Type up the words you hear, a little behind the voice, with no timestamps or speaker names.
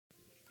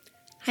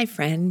Hi,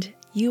 friend.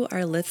 You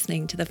are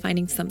listening to the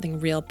Finding Something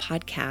Real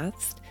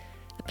podcast,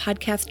 a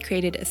podcast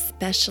created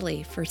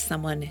especially for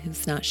someone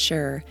who's not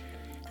sure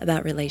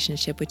about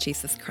relationship with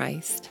Jesus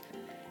Christ.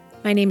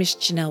 My name is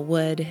Janelle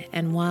Wood,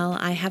 and while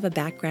I have a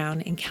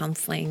background in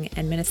counseling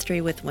and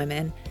ministry with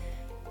women,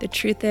 the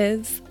truth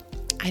is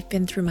I've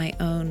been through my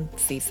own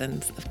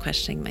seasons of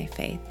questioning my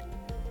faith.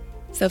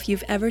 So if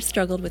you've ever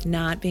struggled with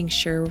not being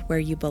sure where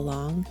you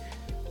belong,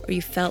 or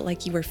you felt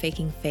like you were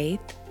faking faith,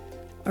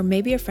 or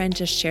maybe a friend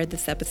just shared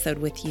this episode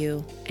with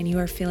you and you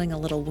are feeling a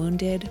little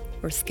wounded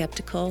or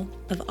skeptical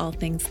of all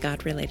things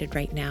God related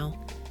right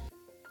now,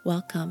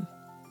 welcome.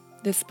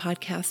 This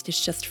podcast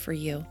is just for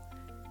you.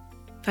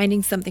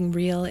 Finding Something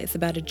Real is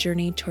about a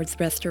journey towards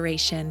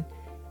restoration,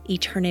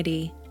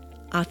 eternity,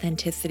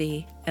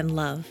 authenticity, and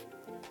love.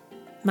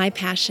 My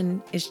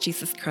passion is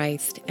Jesus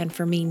Christ, and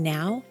for me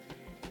now,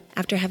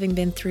 after having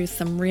been through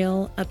some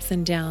real ups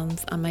and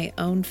downs on my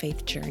own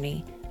faith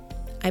journey,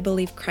 I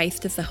believe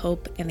Christ is the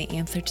hope and the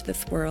answer to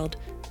this world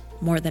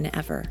more than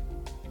ever.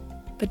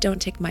 But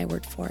don't take my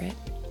word for it.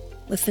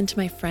 Listen to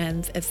my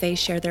friends as they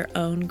share their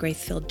own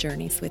grace-filled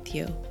journeys with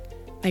you.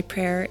 My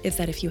prayer is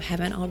that if you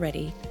haven't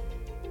already,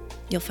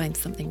 you'll find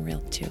something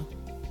real too.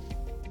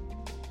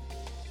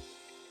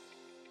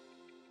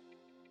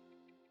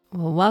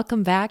 Well,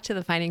 welcome back to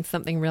the Finding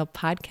Something Real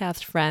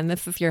podcast, friend.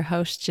 This is your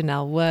host,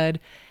 Janelle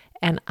Wood.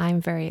 And I'm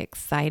very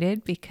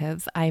excited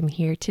because I'm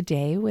here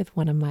today with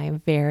one of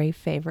my very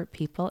favorite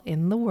people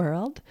in the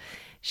world.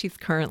 She's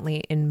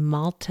currently in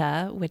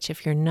Malta, which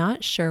if you're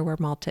not sure where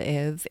Malta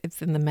is,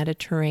 it's in the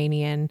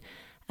Mediterranean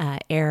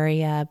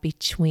area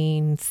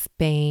between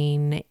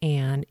Spain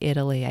and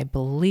Italy, I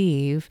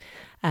believe.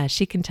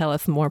 She can tell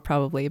us more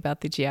probably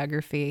about the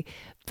geography,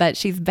 but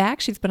she's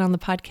back. She's been on the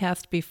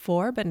podcast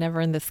before, but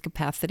never in this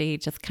capacity,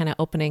 just kind of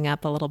opening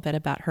up a little bit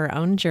about her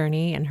own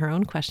journey and her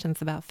own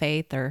questions about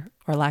faith or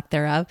lack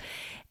thereof.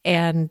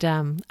 And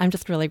I'm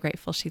just really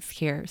grateful she's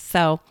here.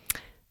 So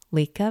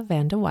Lika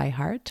van de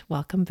Weihart,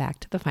 welcome back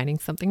to the Finding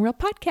Something Real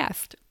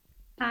podcast.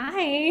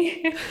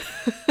 Hi.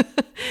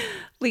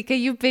 Lika,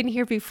 you've been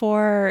here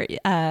before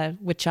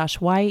with Josh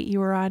White. You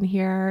were on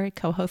here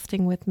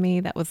co-hosting with me.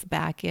 That was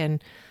back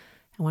in,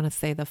 I want to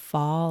say the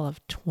fall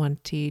of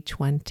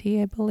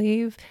 2020, I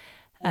believe.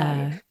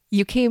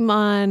 You came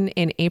on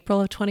in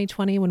April of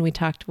 2020 when we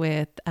talked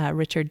with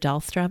Richard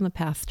Dahlstrom, the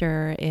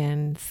pastor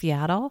in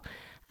Seattle,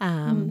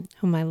 whom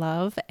I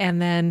love.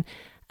 And then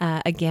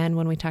again,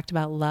 when we talked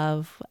about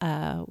love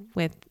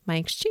with my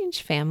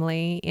exchange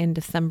family in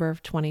December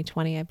of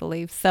 2020, I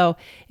believe. So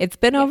it's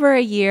been over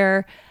a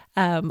year.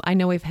 I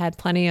know we've had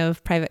plenty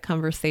of private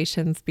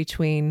conversations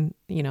between,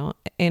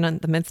 in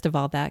the midst of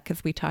all that,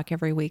 because we talk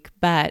every week,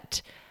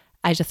 but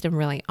I just am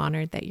really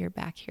honored that you're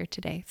back here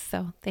today.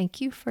 So thank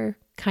you for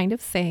kind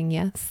of saying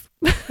yes.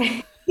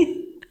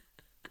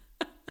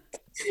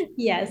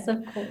 Yes,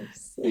 of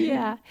course.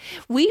 Yeah.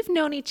 We've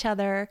known each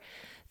other.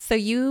 So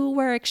you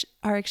were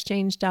our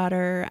exchange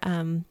daughter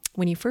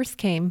when you first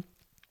came.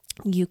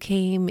 You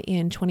came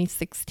in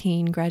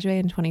 2016,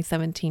 graduated in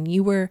 2017.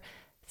 You were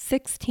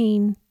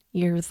 16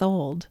 years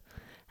old.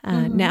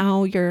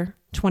 Now you're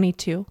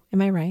 22.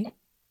 Am I right?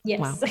 Yes.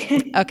 Wow.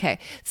 Okay.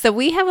 So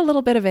we have a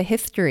little bit of a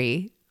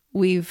history.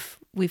 We've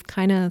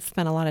kind of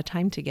spent a lot of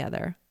time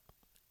together.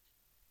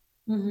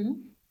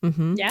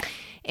 Yeah.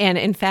 And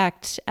in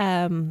fact,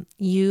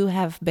 you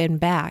have been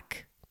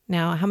back.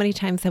 Now, how many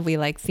times have we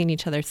seen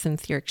each other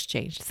since your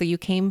exchange? So you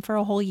came for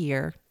a whole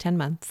year, 10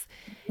 months.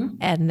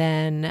 And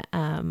then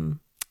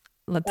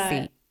let's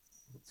see.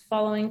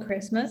 Following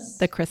Christmas.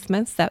 The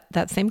Christmas,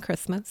 that same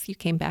Christmas, you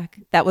came back.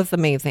 That was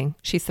amazing.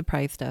 She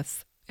surprised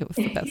us. It was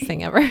the best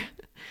thing ever.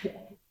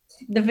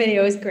 The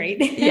video is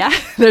great. Yeah,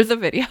 there's a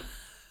video.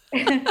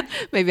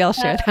 Maybe I'll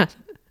share that.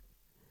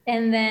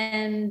 And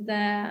then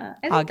the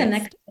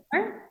next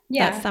summer.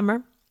 Yeah. That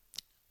summer.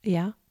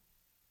 Yeah.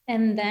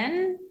 And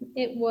then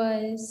it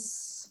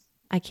was...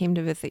 I came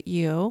to visit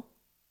you.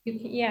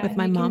 With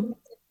my mom.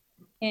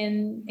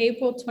 In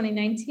April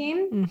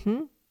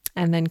 2019.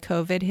 And then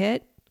COVID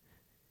hit.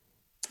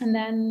 And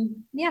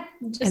then,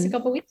 a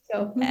couple weeks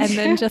ago. And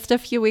then just a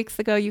few weeks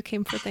ago, you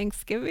came for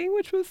Thanksgiving,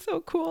 which was so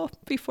cool,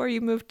 before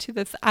you moved to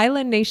this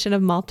island nation of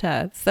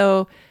Malta.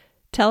 So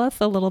tell us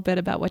a little bit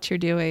about what you're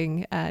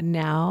doing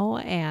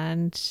now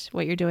and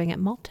what you're doing at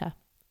Malta.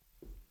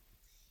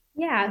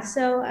 Yeah,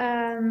 so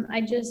I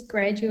just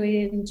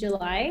graduated in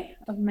July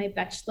of my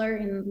bachelor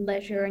in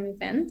leisure and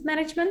event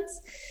management.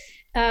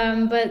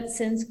 But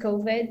since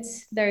COVID,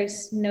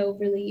 there's no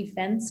really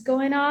events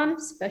going on,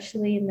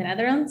 especially in the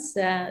Netherlands,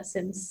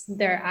 since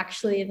they're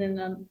actually in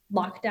a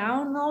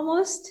lockdown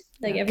almost.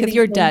 Because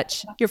you're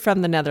Dutch. You're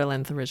from the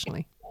Netherlands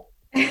originally.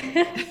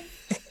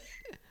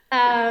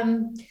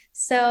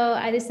 So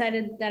I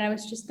decided that I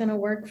was just going to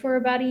work for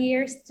about a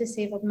year to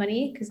save up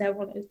money because I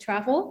wanted to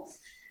travel.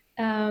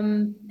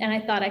 And I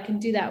thought I could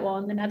do that while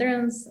in the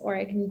Netherlands, or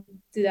I can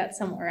do that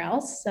somewhere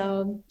else.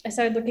 So I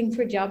started looking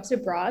for jobs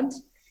abroad.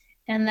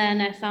 And then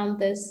I found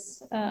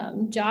this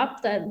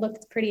job that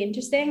looked pretty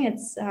interesting.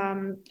 It's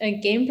a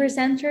game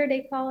presenter,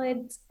 they call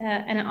it,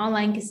 and an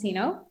online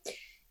casino.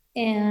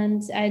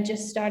 And I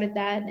just started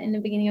that in the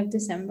beginning of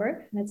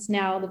December. It's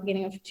now the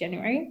beginning of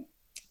January.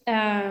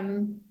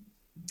 Um,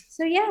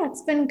 so yeah,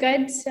 it's been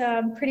good.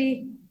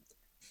 Pretty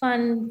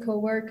fun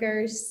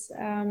coworkers.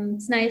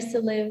 It's nice to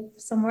live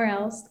somewhere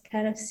else,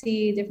 kind of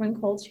see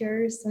different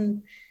cultures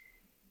and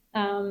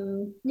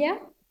yeah,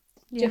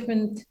 Yeah.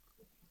 different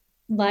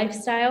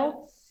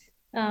lifestyle.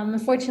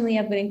 Unfortunately,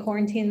 I've been in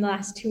quarantine the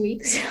last 2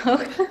 weeks,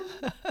 so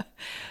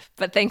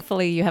But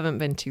thankfully, you haven't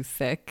been too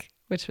sick,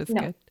 which was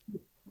no. good.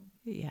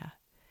 Yeah.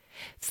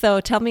 So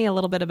tell me a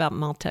little bit about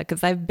Malta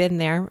because I've been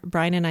there.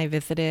 Brian and I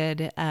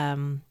visited,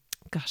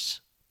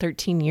 gosh,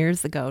 13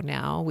 years ago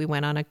now. We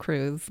went on a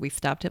cruise. We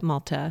stopped at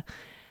Malta.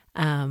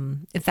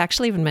 It's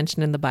actually even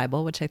mentioned in the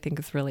Bible, which I think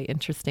is really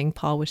interesting.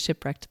 Paul was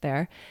shipwrecked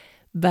there.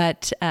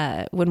 But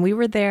when we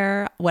were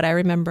there, what I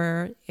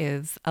remember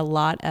is a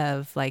lot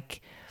of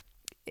like,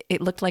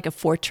 it looked like a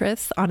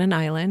fortress on an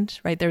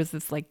island, right? There was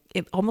this like,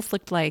 it almost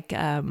looked like,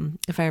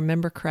 if I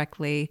remember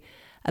correctly,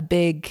 a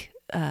big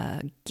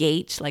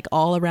gate like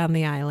all around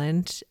the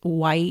island,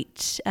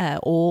 white,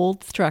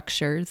 old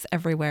structures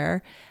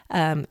everywhere.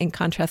 In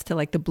contrast to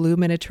like the blue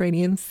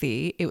Mediterranean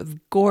Sea, it was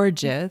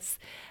gorgeous.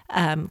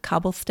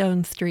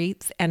 Cobblestone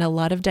streets and a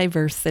lot of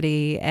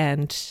diversity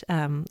and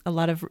a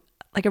lot of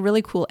like a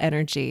really cool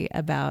energy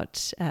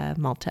about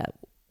Malta.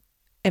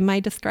 Am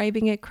I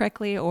describing it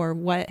correctly, or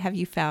what have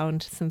you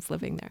found since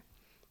living there?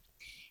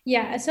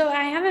 Yeah, so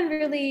I haven't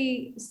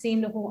really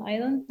seen the whole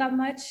island that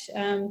much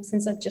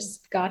since I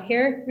just got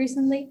here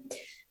recently.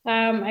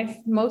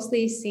 I've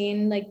mostly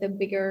seen like the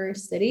bigger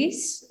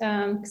cities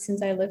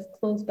since I live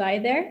close by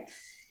there.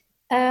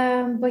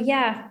 But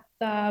yeah,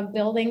 the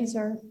buildings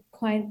are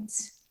quite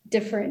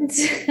different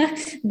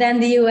than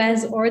the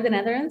US or the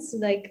Netherlands.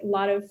 Like a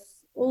lot of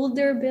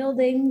older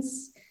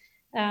buildings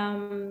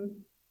um,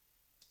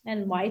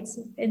 and white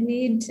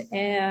indeed.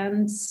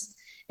 And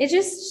it's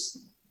just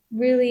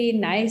really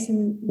nice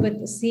and with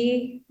the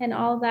sea and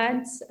all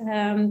that.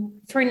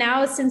 For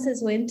now, since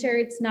it's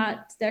winter,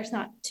 there's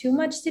not too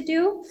much to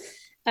do.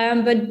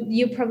 But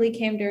you probably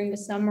came during the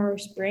summer or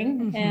spring,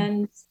 Mm-hmm.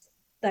 and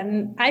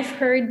then I've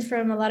heard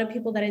from a lot of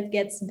people that it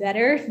gets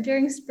better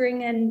during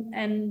spring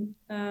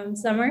and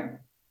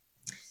summer.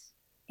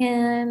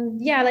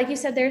 And yeah, like you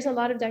said, there's a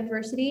lot of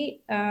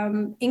diversity.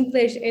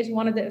 English is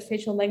one of the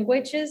official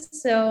languages,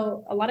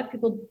 so a lot of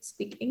people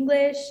speak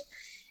English,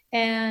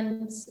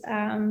 and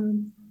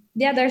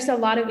yeah, there's a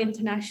lot of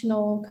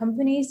international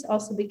companies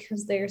also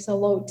because there's a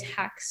low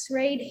tax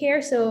rate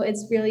here, so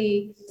it's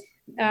really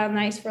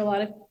nice for a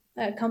lot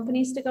of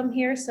companies to come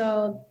here.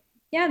 So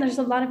yeah, there's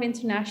a lot of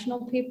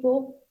international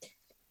people,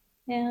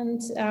 and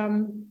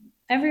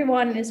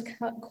everyone is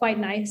quite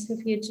nice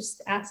if you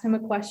just ask them a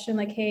question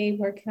like, hey,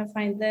 where can I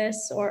find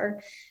this?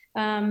 Or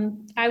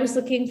I was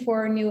looking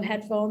for new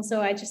headphones,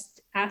 so I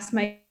just asked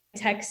my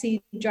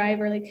taxi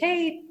driver like,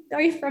 hey,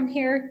 are you from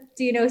here?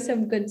 Do you know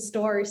some good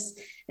stores?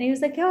 And he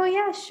was like, oh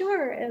yeah,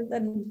 sure. And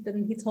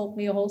then he told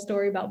me a whole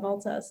story about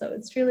Malta, so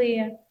it's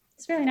really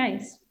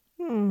nice.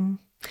 Hmm.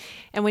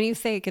 And when you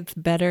say it gets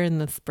better in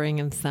the spring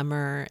and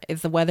summer,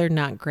 is the weather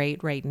not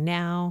great right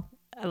now?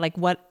 Like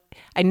what?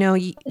 I know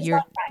It's you're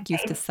all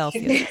used to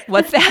Celsius. right.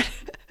 What's that?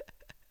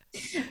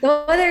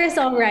 The weather is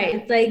all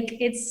right. Like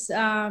it's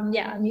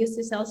yeah, I'm used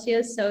to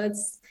Celsius, so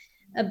it's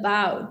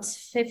about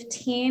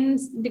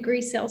 15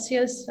 degrees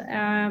Celsius.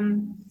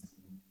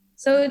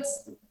 So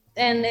it's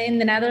and in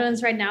the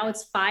Netherlands right now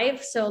it's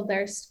 5, so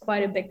there's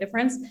quite a big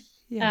difference.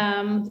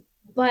 Yeah.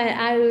 But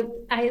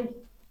I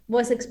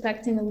was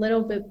expecting a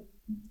little bit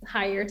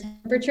higher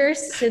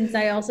temperatures since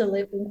I also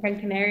live in Gran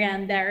Canaria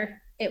and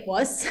there it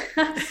was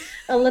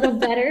a little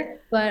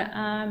better. But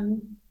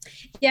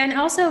yeah, and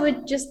also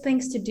with just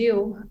things to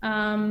do.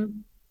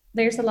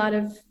 There's a lot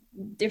of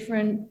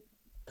different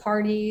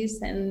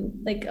parties and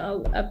like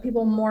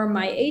people more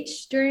my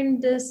age during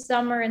the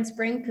summer and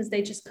spring because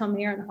they just come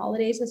here on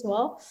holidays as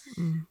well.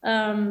 Mm.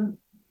 Um,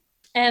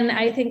 and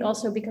I think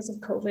also because of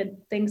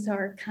COVID, things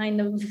are kind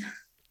of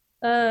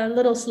a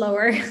little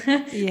slower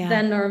Yeah.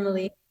 than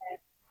normally.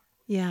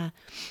 Yeah.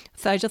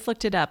 So I just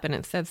looked it up and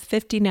it says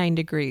 59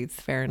 degrees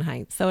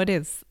Fahrenheit. So it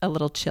is a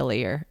little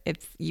chillier.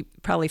 It's you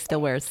probably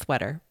still wear a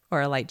sweater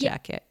or a light Yeah,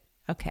 jacket.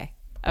 Okay.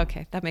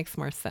 Okay, that makes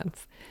more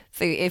sense.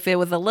 So if it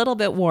was a little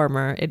bit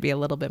warmer, it'd be a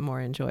little bit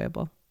more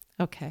enjoyable.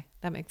 Okay,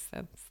 that makes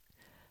sense.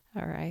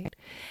 All right.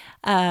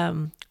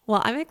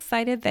 Well, I'm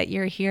excited that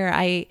you're here.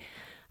 I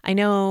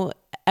know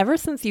ever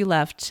since you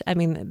left, I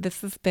mean,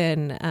 this has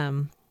been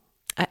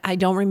I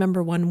don't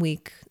remember one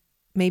week.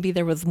 Maybe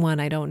there was one,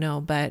 I don't know,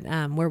 but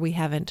where we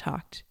haven't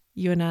talked.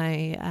 You and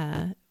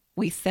I,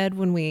 we said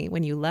when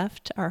you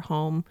left our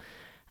home,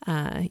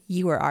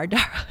 you were our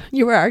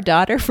you were our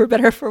daughter, for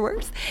better or for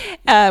worse.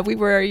 We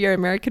were your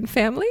American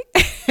family,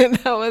 and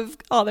that was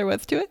all there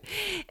was to it.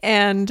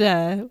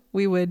 And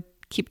we would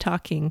keep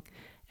talking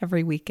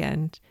every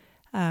weekend.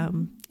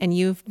 And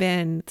you've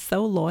been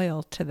so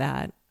loyal to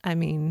that. I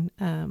mean,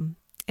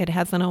 it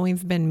hasn't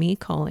always been me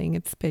calling;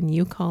 it's been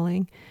you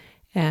calling,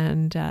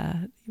 and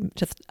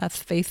just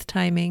us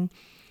FaceTiming.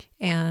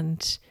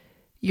 And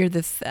you're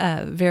this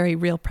very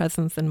real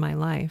presence in my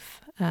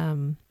life.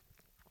 And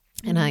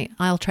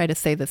I'll try to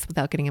say this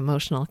without getting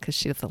emotional because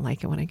she doesn't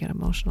like it when I get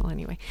emotional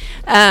anyway.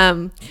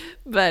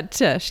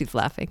 But she's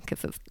laughing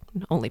because it's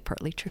only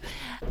partly true.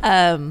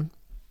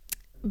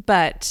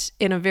 But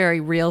in a very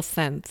real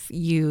sense,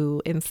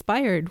 you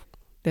inspired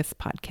this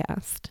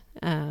podcast.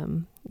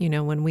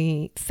 When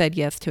we said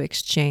yes to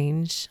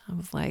exchange, I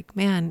was like,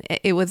 man,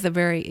 it was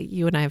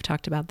you and I have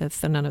talked about this,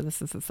 so none of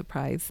this is a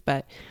surprise,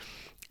 but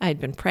I'd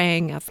been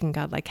praying, asking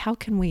God, like, how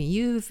can we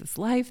use this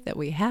life that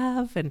we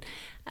have? And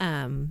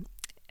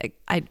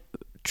I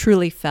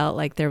truly felt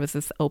like there was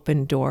this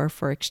open door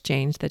for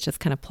exchange that just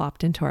kind of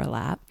plopped into our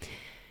lap.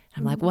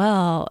 I'm like,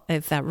 well,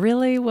 is that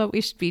really what we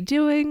should be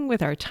doing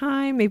with our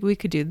time? Maybe we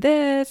could do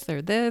this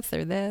or this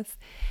or this.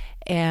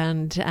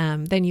 And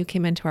then you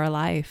came into our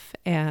life,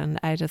 and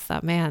I just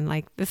thought, man,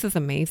 like, this is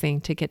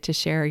amazing to get to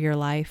share your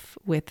life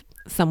with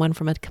someone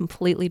from a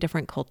completely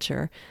different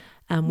culture,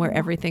 where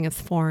everything is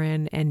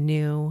foreign and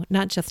new,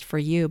 not just for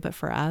you, but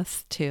for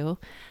us too.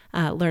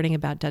 Learning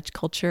about Dutch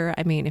culture.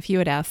 I mean, if you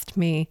had asked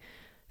me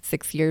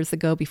 6 years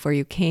ago before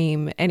you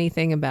came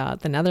anything about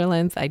the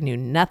Netherlands, I knew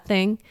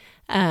nothing.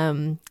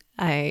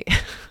 I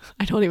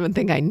don't even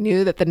think I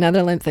knew that the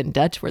Netherlands and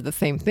Dutch were the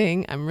same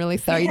thing. I'm really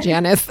sorry,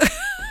 Janice.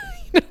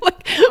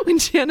 Like when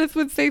Janice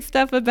would say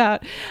stuff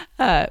about,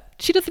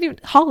 she doesn't even,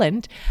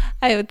 Holland,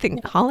 I would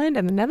think Holland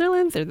and the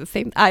Netherlands are the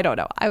same. I don't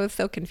know. I was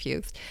so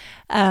confused.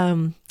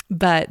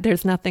 But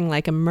there's nothing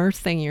like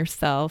immersing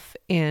yourself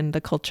in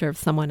the culture of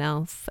someone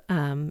else,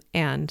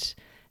 and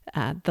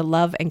the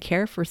love and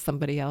care for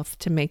somebody else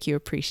to make you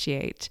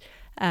appreciate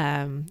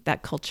that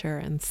culture.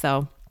 And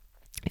so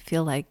I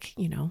feel like,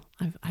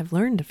 I've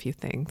learned a few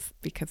things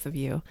because of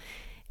you.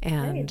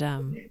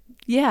 And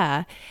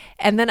yeah.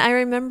 And then I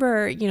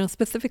remember,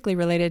 specifically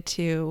related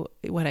to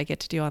what I get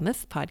to do on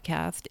this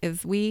podcast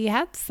is we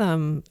had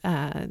some,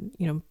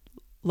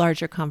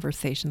 larger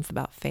conversations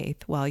about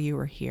faith while you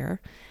were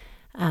here.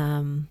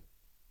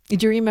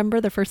 Did you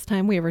remember the first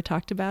time we ever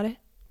talked about it?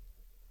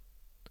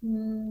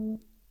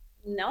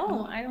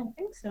 No, I don't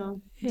think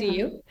so. Yeah. Do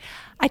you?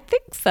 I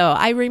think so.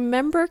 I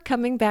remember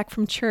coming back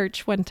from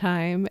church one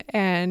time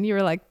and you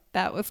were like,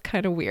 that was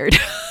kind of weird.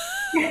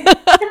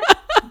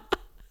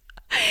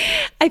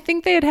 I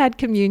think they had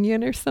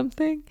communion or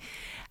something.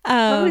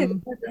 Probably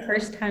the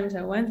first times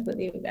I went with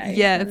you guys.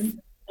 Yes.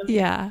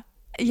 Yeah.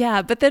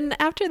 Yeah. But then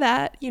after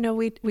that,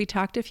 we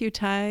talked a few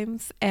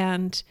times,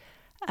 and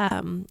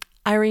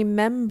I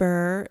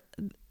remember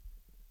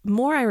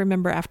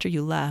after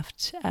you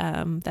left,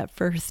 that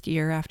first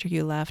year after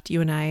you left,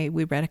 you and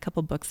we read a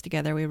couple books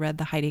together. We read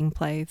The Hiding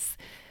Place.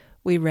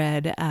 We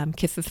read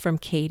Kisses from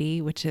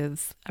Katie, which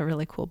is a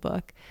really cool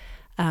book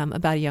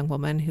about a young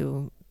woman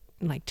who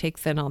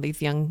takes in all these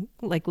young,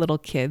 little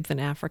kids in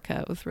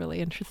Africa. It was really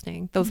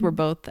interesting. Those were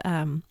both,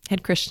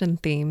 had Christian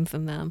themes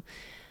in them.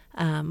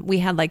 We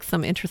had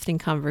some interesting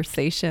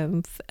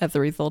conversations as a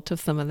result of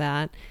some of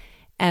that.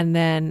 And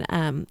then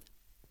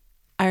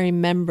I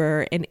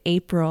remember in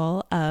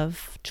April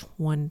of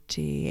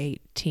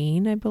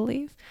 2018, I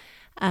believe,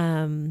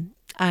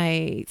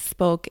 I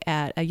spoke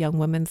at a young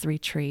women's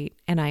retreat,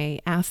 and I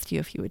asked you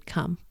if you would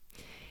come.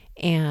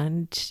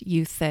 And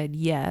you said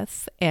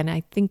yes. And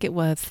I think it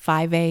was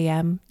 5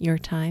 a.m. your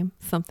time,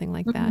 something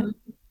like that.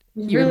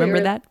 You really remember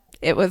early. That?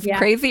 It was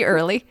crazy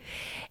early.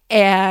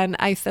 And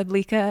I said,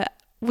 Lika,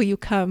 will you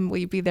come? Will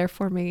you be there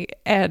for me?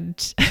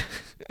 And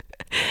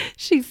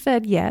she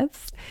said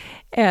yes.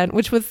 And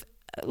which was,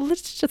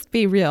 let's just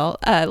be real.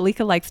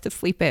 Lika likes to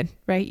sleep in,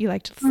 right? You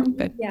like to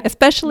sleep in,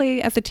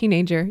 especially as a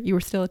teenager. You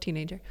were still a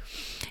teenager.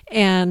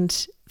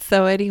 And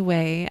so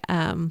anyway,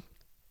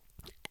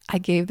 I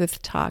gave this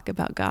talk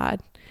about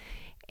God.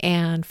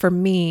 And for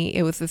me,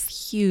 it was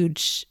this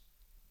huge,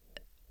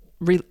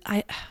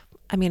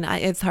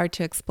 it's hard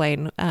to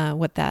explain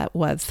what that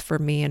was for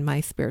me in my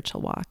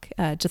spiritual walk,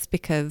 just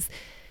because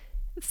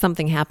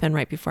something happened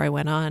right before I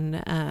went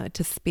on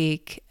to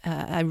speak.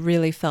 I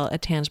really felt a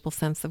tangible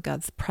sense of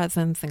God's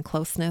presence and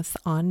closeness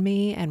on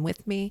me and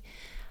with me.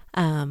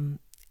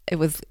 It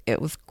was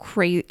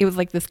crazy. It was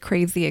like this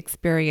crazy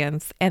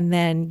experience. And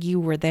then you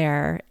were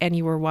there, and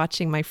you were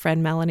watching. My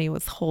friend Melanie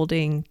was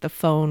holding the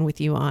phone with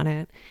you on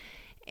it.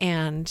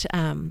 And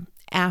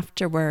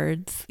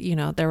afterwards,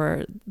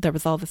 there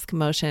was all this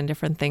commotion,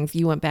 different things.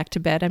 You went back to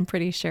bed, I'm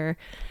pretty sure.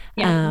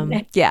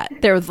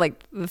 There was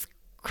this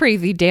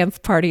crazy dance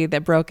party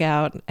that broke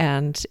out,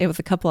 and it was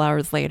a couple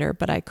hours later,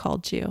 but I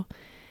called you.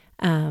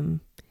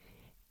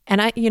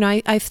 And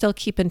I still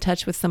keep in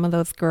touch with some of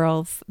those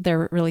girls.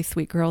 They're really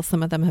sweet girls.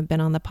 Some of them have been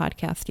on the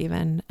podcast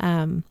even.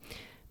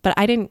 But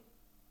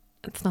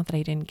it's not that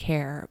I didn't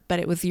care, but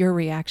it was your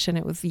reaction.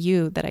 It was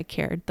you that I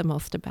cared the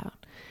most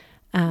about.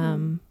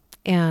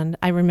 And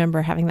I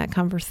remember having that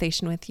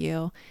conversation with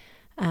you,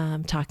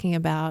 talking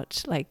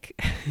about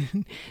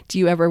do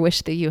you ever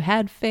wish that you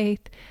had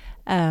faith?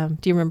 Do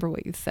you remember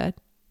what you said?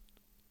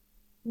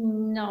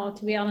 No,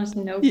 to be honest,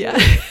 no. Yeah.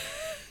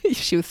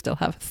 She would still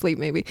half asleep,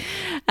 maybe.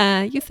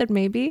 You said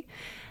maybe.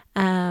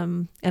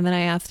 And then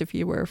I asked if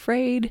you were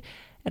afraid.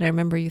 And I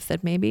remember you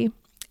said maybe.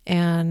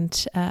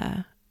 And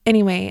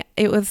anyway,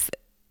 it was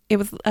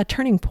a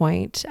turning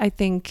point, I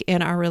think,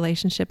 in our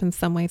relationship in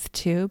some ways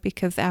too,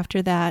 because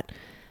after that,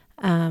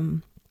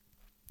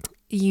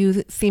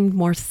 you seemed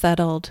more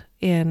settled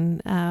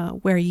in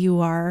where you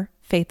are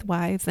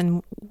faith-wise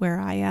and where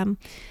I am.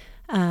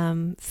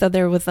 So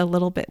there was a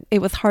little bit,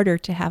 it was harder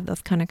to have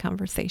those kind of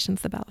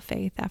conversations about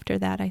faith after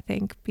that, I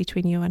think,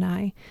 between you and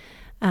I.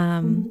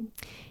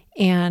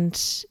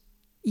 And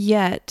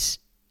yet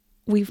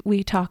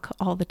we talk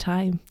all the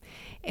time.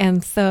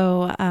 And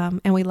so,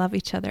 and we love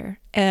each other,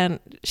 and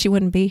she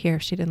wouldn't be here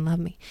if she didn't love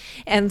me.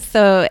 And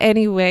so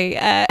anyway,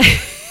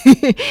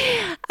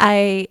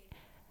 I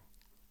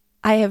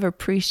have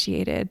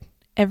appreciated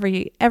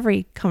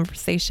every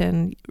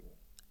conversation,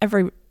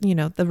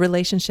 the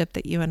relationship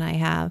that you and I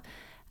have.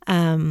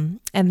 And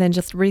then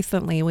just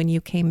recently when you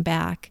came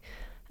back,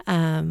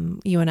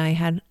 you and I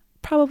had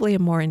probably a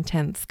more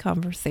intense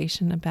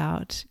conversation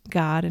about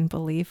God and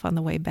belief on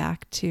the way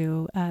back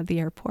to the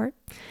airport.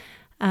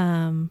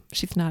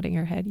 She's nodding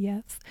her head,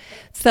 yes.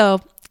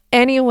 So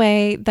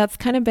anyway, that's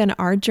kind of been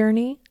our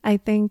journey, I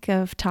think,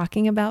 of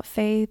talking about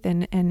faith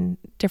and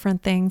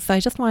different things. So I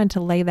just wanted to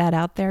lay that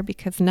out there,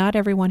 because not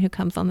everyone who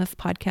comes on this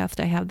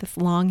podcast I have this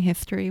long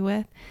history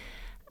with.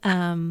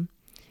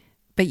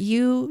 But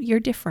you're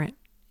different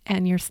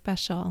and you're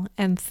special.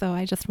 And so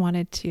I just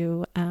wanted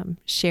to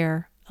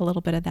share a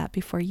little bit of that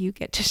before you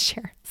get to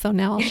share. So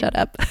now I'll shut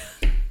up.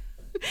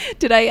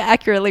 Did I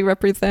accurately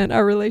represent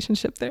our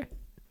relationship there?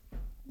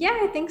 Yeah,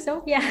 I think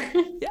so. Yeah.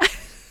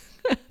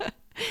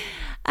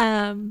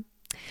 Yeah.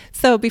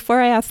 So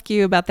before I ask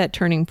you about that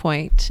turning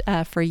point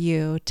for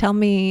you, tell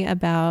me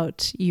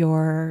about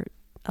a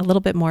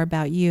little bit more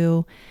about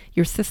you.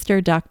 Your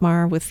sister,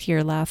 Dagmar, was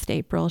here last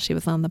April. She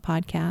was on the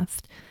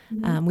podcast.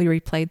 We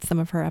replayed some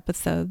of her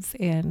episodes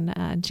in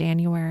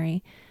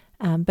January.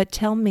 But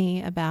tell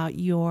me about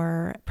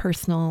your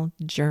personal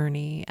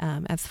journey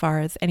as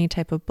far as any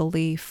type of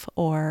belief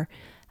or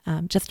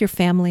just your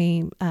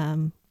family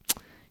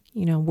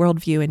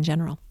worldview in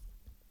general.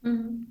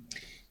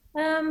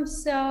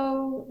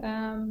 So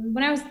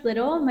when I was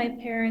little, my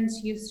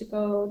parents used to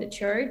go to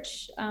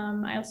church.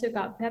 I also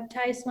got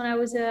baptized when I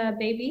was a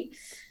baby.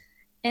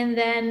 And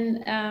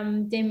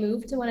then they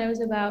moved when I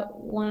was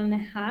about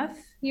 1.5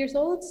 years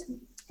old.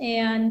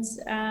 And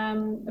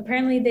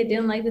apparently they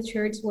didn't like the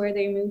church where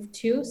they moved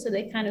to, so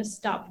they kind of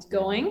stopped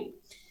going.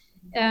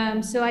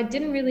 So I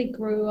didn't really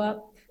grow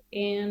up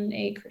in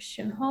a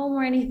Christian home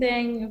or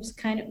anything. It was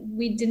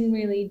we didn't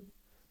really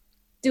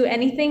do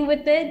anything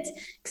with it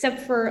except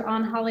for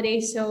on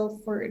holidays. So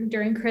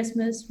during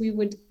Christmas, we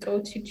would go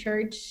to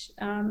church.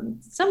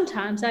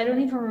 Sometimes, I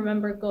don't even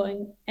remember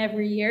going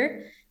every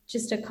year,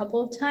 just a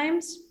couple of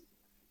times.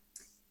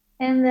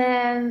 And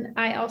then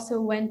I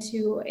also went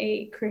to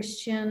a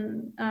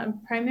Christian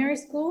primary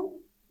school.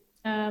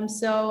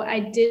 So I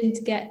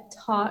did get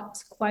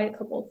taught quite a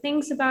couple of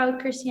things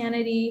about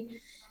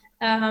Christianity.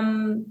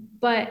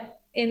 But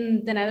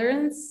in the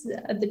Netherlands,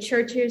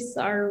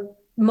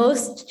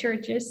 most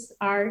churches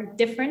are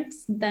different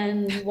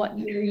than what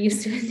you're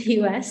used to in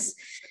the US.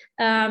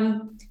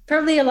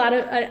 Probably a lot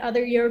of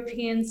other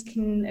Europeans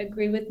can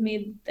agree with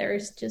me.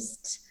 There's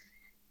just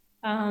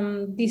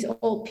these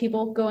old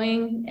people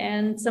going,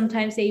 and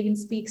sometimes they even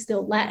speak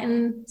still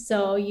Latin,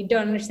 so you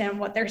don't understand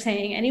what they're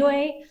saying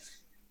anyway.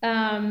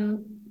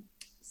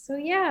 So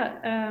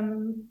yeah,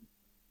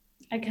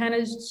 I kind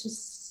of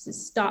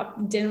just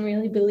didn't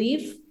really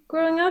believe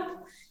growing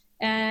up,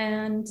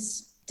 and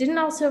didn't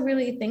also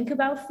really think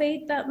about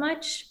faith that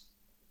much,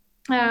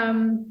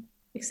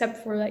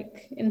 except for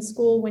like in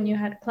school when you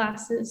had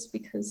classes,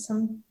 because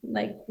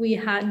we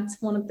had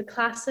one of the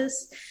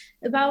classes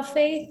about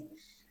faith.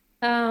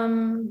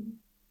 And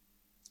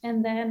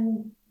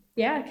then,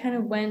 yeah, I kind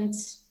of went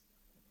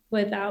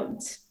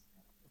without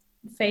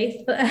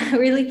faith, but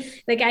really,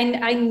 like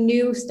I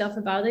knew stuff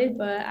about it,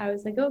 but I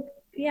was like, oh,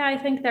 yeah, I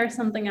think there's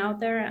something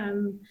out there.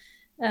 I'm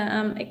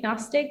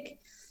agnostic.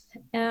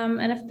 And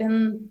I've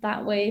been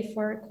that way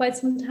for quite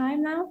some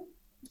time now.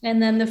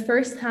 And then the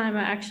first time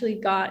I actually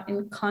got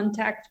in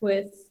contact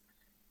with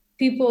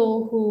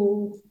people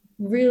who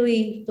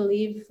really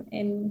believe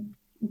in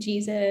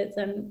Jesus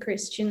and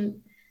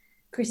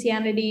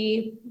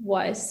Christianity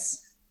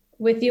was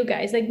with you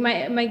guys. Like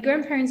my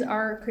grandparents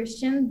are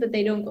Christian, but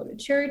they don't go to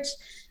church.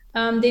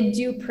 They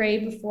do pray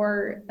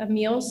before a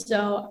meal.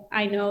 So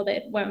I know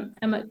that when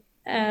I'm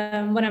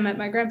at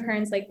my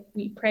grandparents, like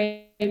we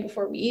pray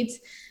before we eat.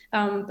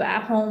 But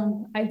at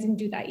home, I didn't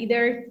do that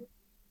either.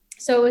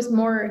 So it was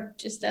more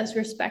just as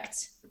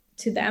respect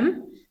to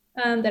them,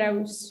 that I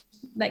was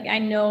like, I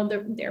know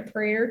their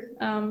prayer.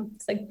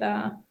 It's like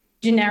the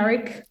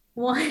generic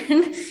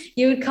one,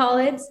 you would call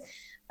it.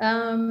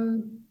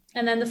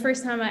 And then the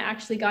first time I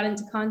actually got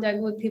into contact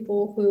with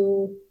people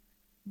who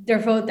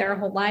devote their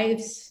whole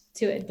lives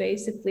to it,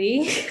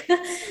 basically,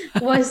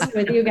 was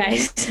with you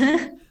guys.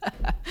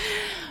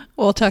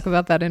 We'll talk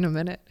about that in a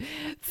minute.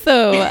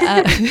 So,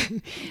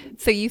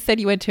 so you said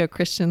you went to a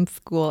Christian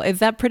school. Is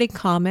that pretty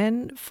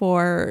common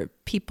for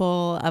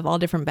people of all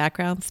different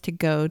backgrounds to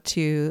go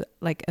to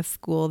like a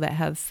school that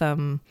has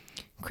some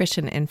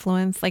Christian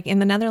influence? Like in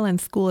the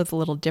Netherlands, school is a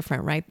little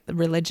different, right?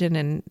 Religion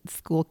and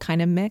school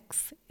kind of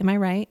mix. Am I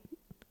right?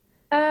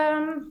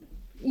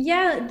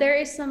 Yeah, there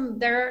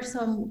are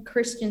some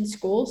Christian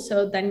schools.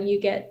 So then you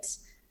get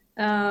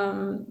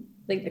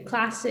like the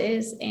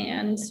classes,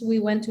 and we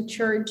went to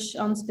church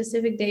on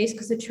specific days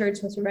because the church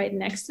was right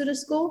next to the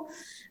school.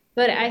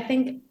 But I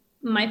think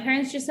my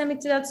parents just sent me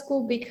to that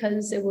school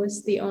because it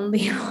was the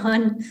only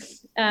one.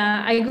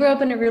 I grew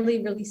up in a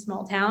really, really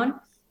small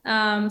town.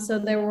 So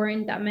there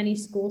weren't that many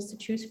schools to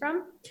choose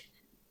from.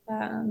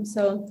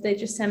 So they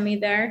just sent me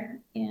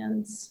there,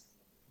 and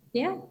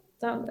yeah,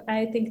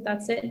 I think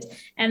that's it.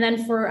 And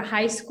then for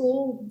high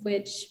school,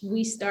 which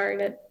we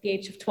started at the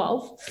age of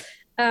 12,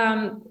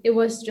 it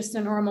was just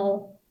a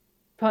normal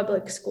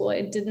public school.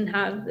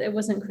 It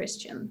wasn't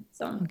Christian.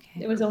 So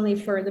It was only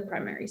for the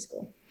primary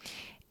school.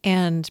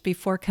 And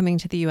before coming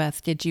to the US,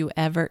 do you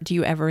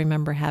ever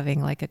remember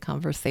having like a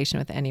conversation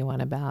with anyone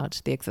about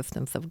the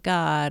existence of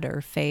God or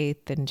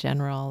faith in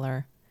general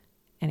or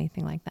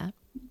anything like that?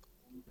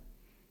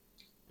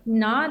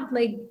 Not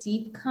like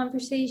deep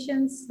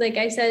conversations. Like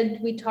I said,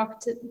 we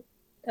talked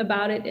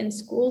about it in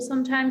school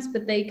sometimes,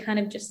 but they kind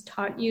of just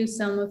taught you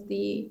some of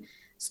the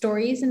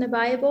stories in the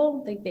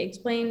Bible. Like they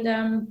explained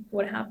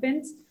what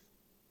happens.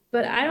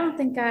 But I don't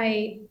think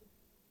I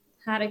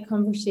had a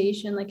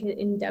conversation, like an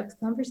in-depth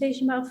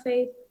conversation about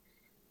faith.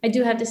 I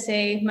do have to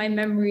say my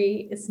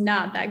memory is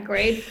not that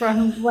great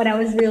from when I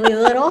was really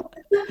little.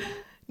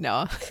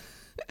 No.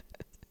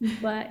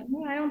 But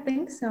yeah, I don't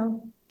think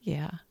so.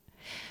 Yeah.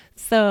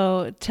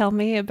 So tell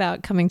me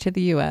about coming to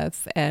the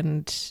US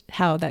and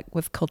how that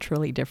was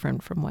culturally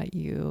different from what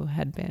you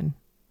had been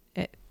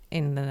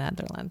in the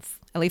Netherlands,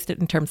 at least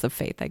in terms of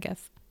faith, I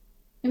guess.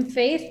 In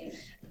faith,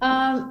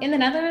 in the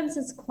Netherlands,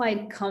 it's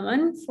quite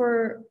common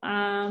for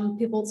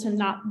people to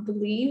not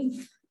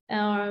believe.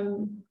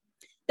 There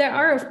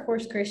are, of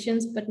course,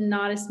 Christians, but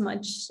not as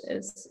much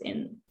as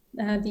in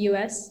the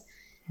US.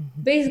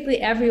 Mm-hmm. Basically,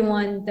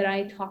 everyone that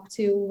I talked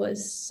to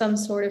was some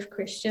sort of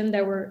Christian.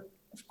 There were,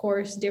 of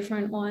course,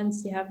 different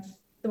ones. You have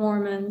the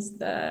Mormons,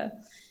 I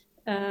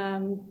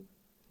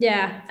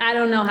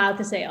don't know how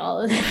to say all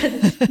of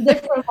that.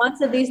 Different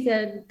ones, at least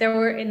there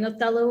were in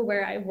Othello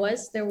where I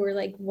was, there were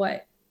like,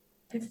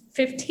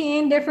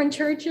 15 different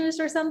churches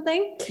or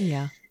something.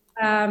 Yeah.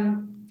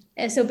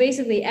 And so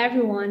basically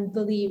everyone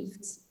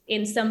believed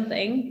in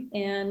something.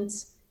 And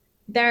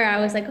there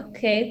I was like,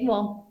 okay,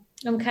 well,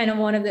 I'm kind of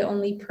one of the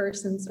only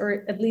persons,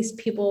 or at least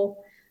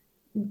people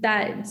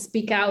that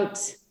speak out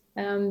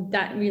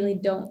that really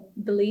don't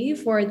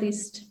believe, or at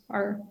least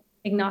are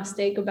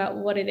agnostic about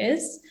what it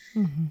is.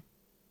 Mm-hmm.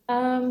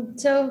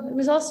 So it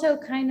was also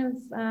kind of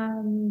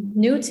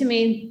new to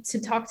me to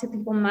talk to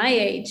people my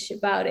age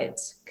about it,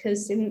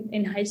 because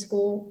in high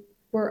school,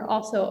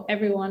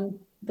 everyone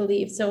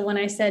believed. So when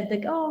I said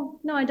like, oh,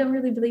 no, I don't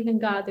really believe in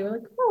God, they were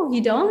like, oh,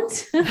 you don't?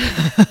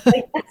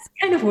 Like, that's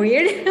kind of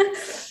weird.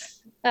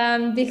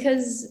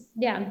 Because,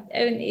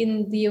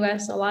 in the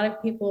US, a lot of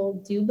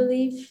people do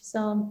believe.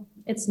 So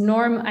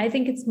I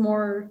think it's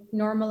more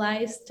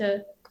normalized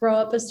to grow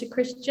up as a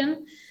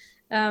Christian.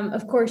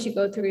 Of course, you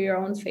go through your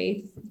own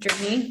faith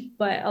journey,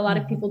 but a lot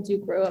of people do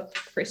grow up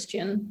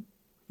Christian.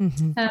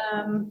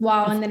 Mm-hmm.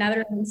 While in the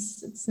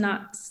Netherlands, it's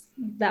not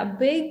that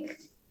big.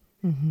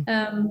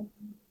 Mm-hmm.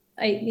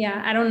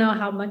 I don't know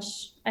how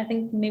much. I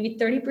think maybe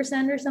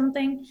 30% or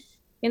something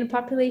in the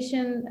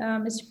population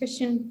is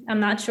Christian. I'm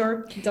not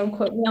sure. Don't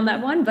quote me on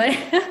that one, but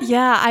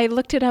yeah, I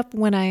looked it up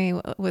when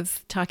I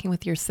was talking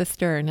with your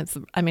sister, and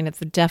it's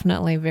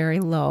definitely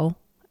very low.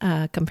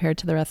 Compared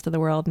to the rest of the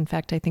world. In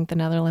fact, I think the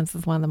Netherlands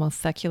is one of the most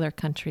secular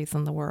countries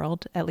in the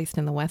world, at least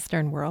in the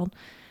Western world.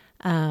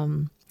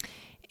 And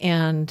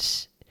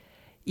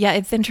yeah,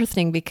 it's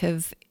interesting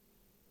because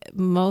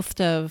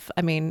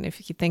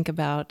if you think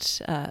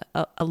about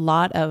a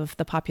lot of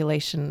the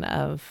population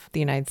of the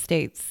United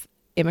States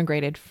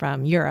immigrated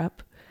from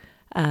Europe.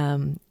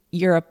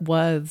 Europe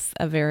was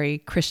a very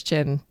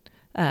Christian,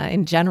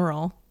 in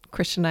general,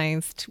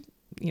 Christianized,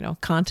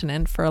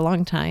 continent for a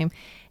long time.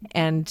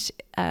 And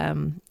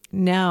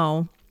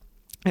now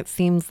it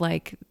seems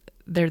like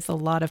there's a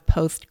lot of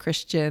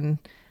post-Christian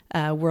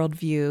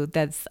worldview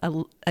that's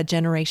a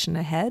generation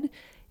ahead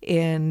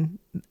in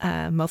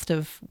most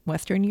of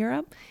Western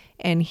Europe.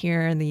 And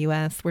here in the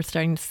US, we're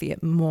starting to see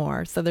it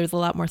more. So there's a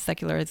lot more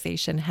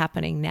secularization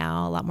happening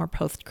now, a lot more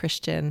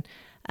post-Christian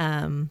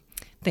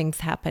things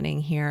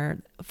happening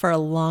here. For a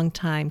long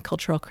time,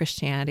 cultural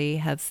Christianity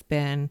has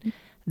been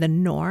the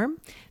norm.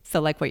 So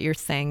like what you're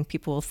saying,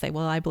 people will say,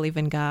 well, I believe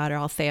in God, or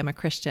I'll say I'm a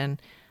Christian.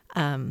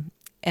 And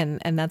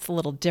that's a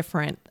little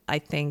different, I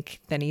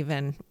think, than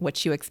even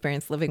what you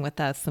experienced living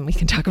with us. And we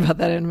can talk about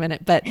that in a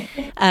minute. But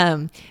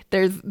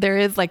there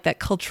is like that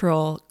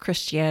cultural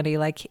Christianity,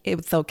 like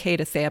it's okay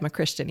to say I'm a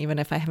Christian, even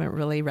if I haven't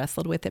really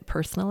wrestled with it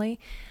personally.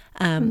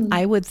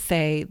 I would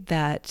say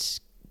that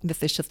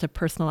this is just a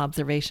personal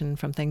observation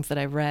from things that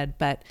I've read,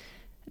 but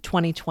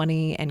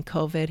 2020 and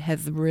COVID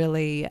has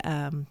really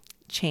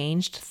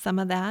changed some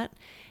of that.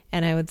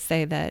 And I would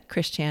say that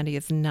Christianity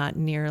is not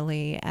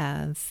nearly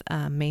as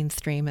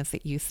mainstream as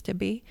it used to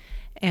be.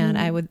 And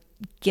I would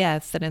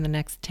guess that in the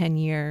next 10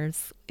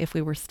 years, if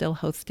we were still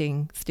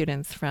hosting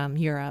students from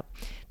Europe,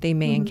 they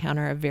may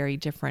encounter a very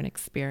different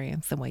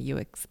experience than what you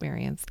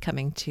experienced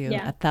coming to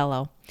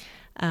Othello,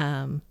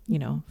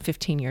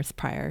 15 years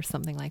prior, or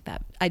something like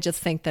that. I just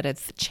think that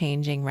it's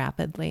changing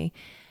rapidly,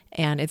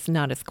 and it's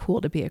not as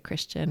cool to be a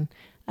Christian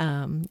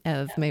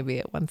as maybe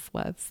it once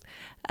was.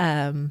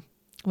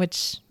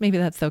 Which maybe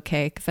that's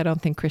okay, because I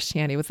don't think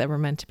Christianity was ever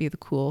meant to be the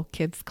cool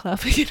kids club.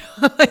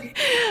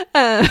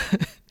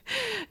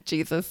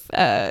 Jesus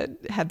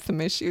had some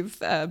issues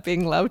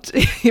being loved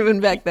even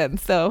back then,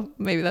 so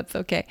maybe that's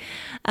okay.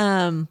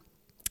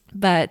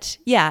 But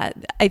yeah,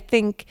 I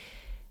think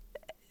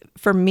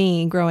for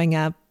me growing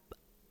up,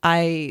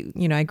 I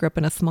grew up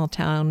in a small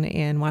town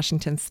in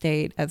Washington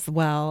State as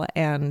well,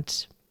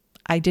 and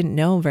I didn't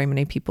know very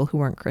many people who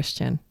weren't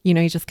Christian. You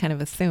just kind of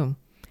assume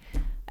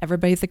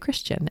everybody's a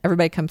Christian.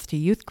 Everybody comes to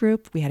youth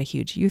group. We had a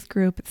huge youth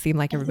group. It seemed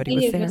like everybody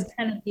was there. It was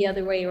kind of the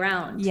other way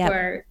around,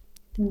 where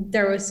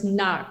there was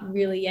not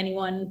really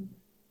anyone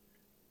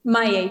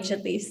my age,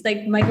 at least,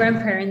 like my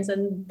grandparents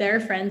and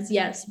their friends,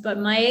 yes, but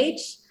my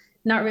age,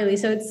 not really.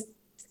 So it's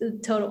the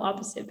total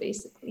opposite,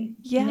 basically.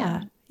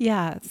 Yeah.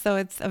 So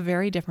it's a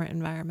very different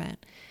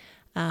environment.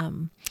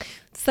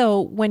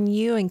 So when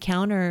you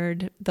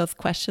encountered those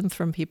questions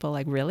from people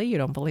like, really, you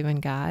don't believe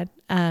in God?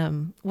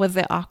 Was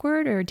it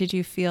awkward, or did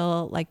you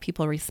feel like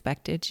people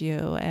respected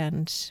you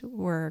and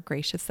were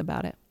gracious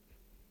about it?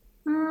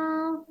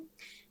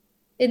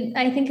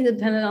 I think it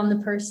depended on the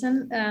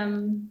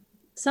person.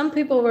 Some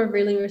people were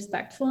really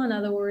respectful, and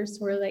others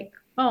were like,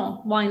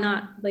 oh, why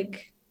not?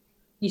 Like,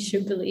 you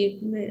should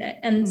believe.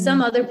 And some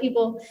other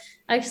people,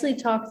 I actually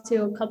talked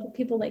to a couple of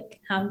people,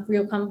 like have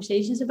real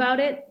conversations about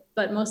it.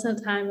 But most of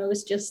the time it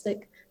was just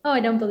like, oh, I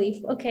don't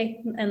believe.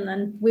 Okay. And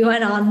then we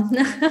went on.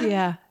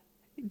 Yeah.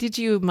 Did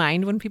you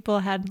mind when people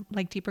had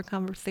like deeper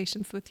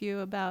conversations with you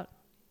about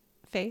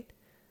faith?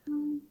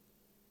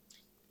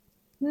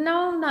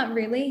 No, not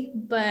really.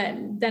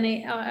 But then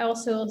I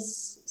also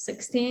was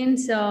 16.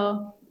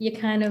 So you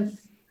kind of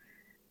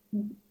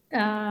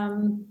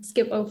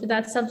skip over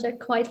that subject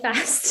quite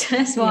fast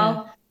as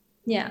well.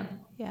 Yeah.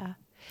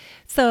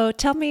 So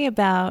tell me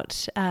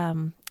about,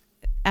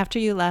 after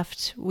you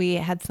left, we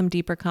had some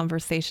deeper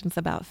conversations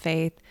about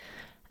faith.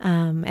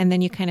 And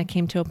then you kind of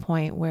came to a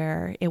point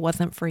where it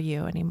wasn't for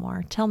you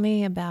anymore. Tell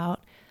me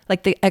about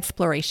like the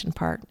exploration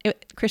part.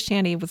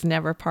 Christianity was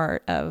never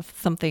part of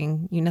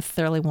something you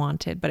necessarily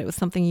wanted, but it was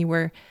something you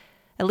were,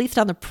 at least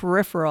on the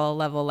peripheral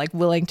level, like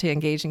willing to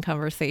engage in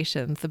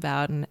conversations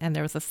about. And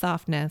there was a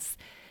softness.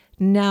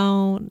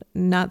 Now,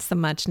 not so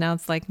much. Now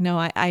it's like, no,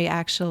 I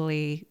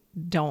actually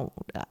don't,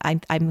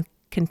 I'm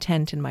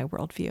content in my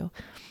worldview.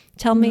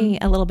 Tell me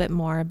a little bit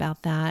more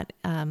about that,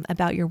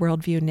 about your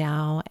worldview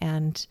now,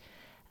 and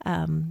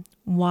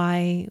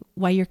why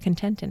you're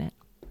content in it.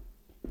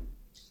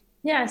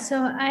 Yeah,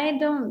 so I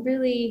don't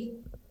really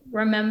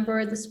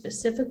remember the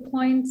specific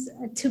points.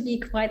 To be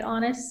quite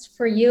honest,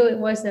 for you, it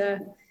was a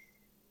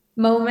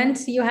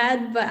moment you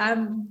had, but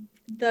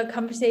the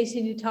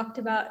conversation you talked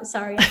about,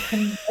 sorry, I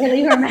can't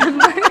really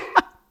remember.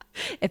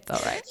 It's all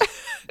right.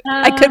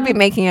 I could be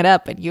making it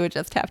up, and you would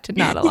just have to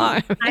nod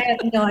along. I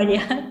have no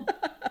idea.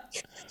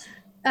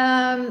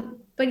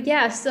 But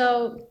yeah,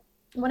 so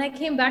when I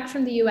came back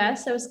from the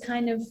US, I was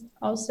kind of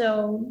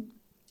also,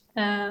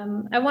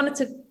 I wanted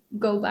to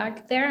go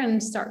back there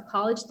and start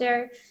college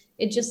there.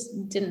 It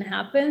just didn't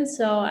happen.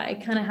 So I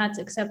kind of had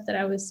to accept that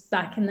I was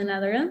back in the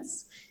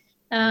Netherlands.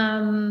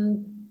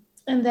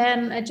 And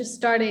then I just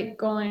started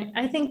going,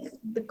 I think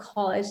the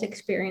college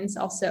experience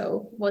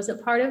also was a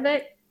part of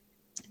it,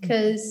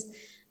 because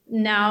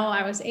now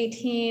I was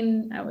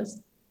 18, I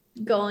was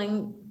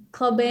going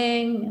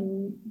clubbing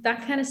and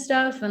that kind of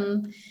stuff.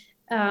 And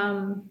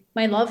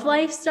my love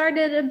life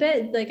started a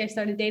bit, like I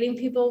started dating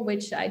people,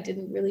 which I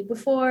didn't really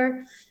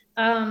before.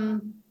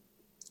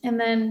 And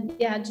then,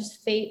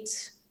 just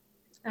fate.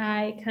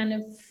 I kind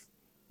of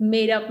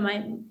made up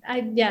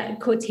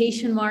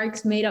quotation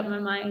marks, made up my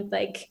mind,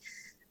 like,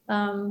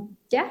 I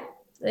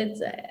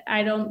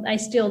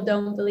still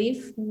don't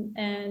believe.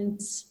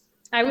 And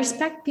I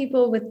respect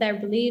people with their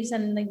beliefs,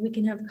 and like we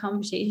can have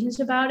conversations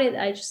about it.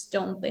 I just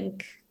don't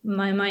think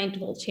my mind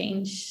will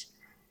change.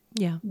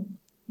 At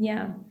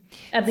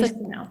least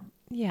now.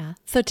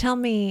 So tell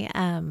me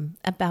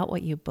about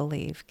what you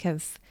believe,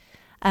 because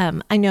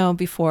I know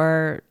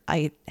before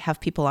I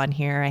have people on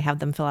here, I have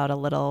them fill out a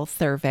little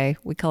survey.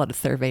 We call it a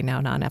survey now,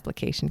 not an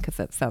application, because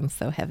that sounds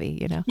so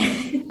heavy,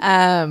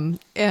 and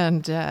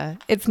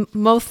it's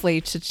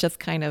mostly to just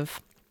kind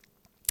of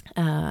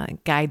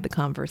guide the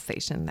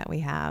conversation that we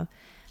have.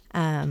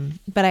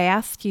 But I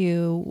asked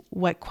you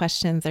what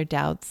questions or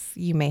doubts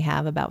you may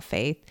have about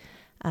faith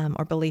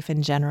or belief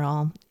in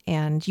general,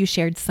 and you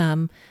shared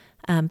some.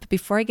 But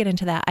before I get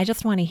into that, I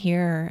just want to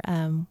hear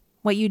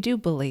what you do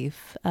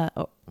believe,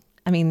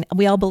 I mean,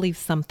 we all believe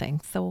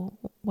something. So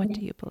what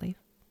do you believe?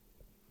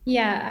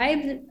 Yeah,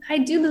 I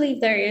do believe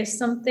there is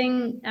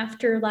something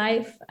after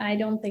life. I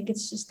don't think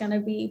it's just gonna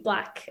be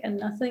black and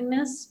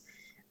nothingness.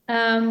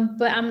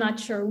 But I'm not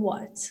sure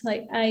what.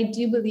 Like I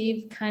do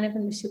believe kind of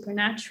in the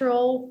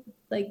supernatural,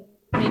 like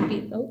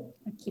maybe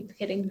I keep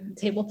hitting the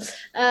table.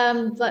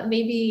 But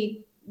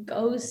maybe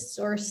ghosts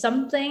or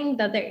something,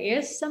 that there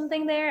is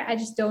something there. I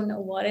just don't know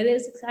what it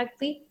is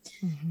exactly.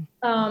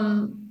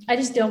 Mm-hmm. I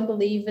just don't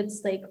believe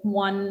it's like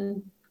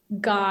one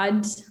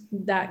God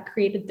that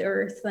created the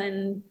earth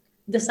and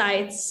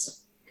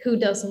decides who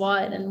does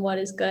what and what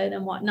is good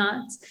and what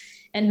not,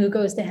 and who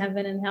goes to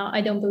heaven and hell.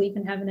 I don't believe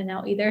in heaven and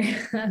hell either.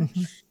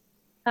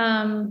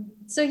 Mm-hmm.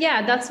 So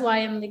yeah, that's why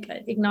I'm like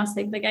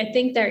agnostic. Like I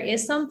think there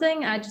is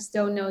something, I just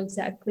don't know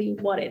exactly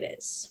what it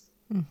is.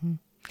 Mm-hmm.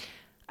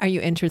 Are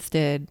you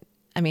interested?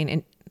 I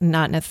mean,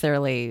 not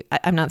necessarily.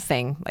 I'm not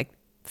saying like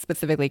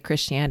specifically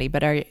Christianity,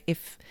 but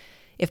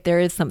if there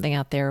is something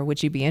out there,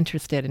 would you be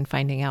interested in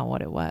finding out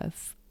what it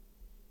was?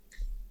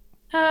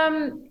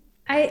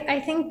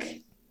 I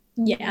think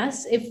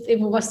yes, if it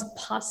was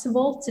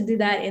possible to do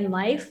that in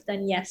life,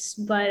 then yes,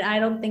 but I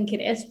don't think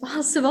it is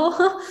possible.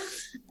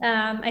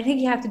 I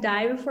think you have to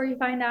die before you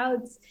find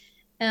out.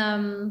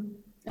 And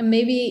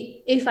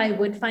maybe if I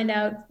would find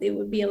out, it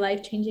would be a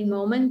life-changing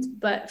moment.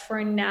 But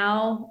for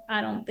now,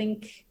 I don't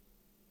think,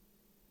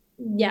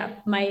 yeah,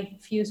 my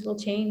views will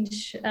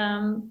change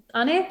on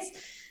it.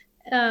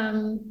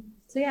 So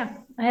yeah,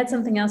 I had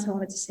something else I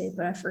wanted to say,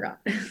 but I forgot.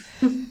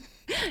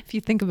 If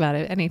you think about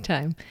it,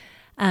 anytime.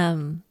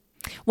 Um,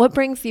 what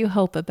brings you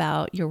hope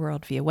about your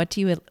worldview? What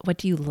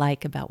do you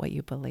like about what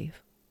you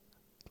believe?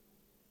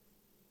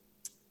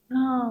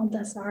 Oh,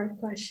 that's a hard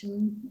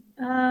question.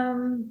 I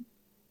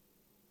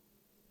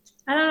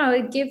don't know.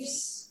 It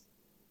gives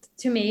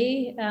to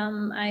me.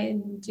 I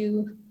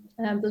do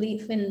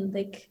believe in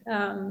like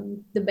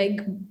the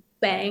Big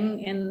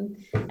Bang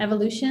and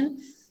evolution.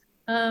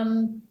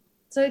 Um,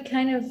 so it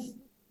kind of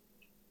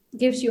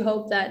gives you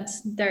hope that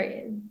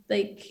there,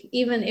 like,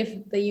 even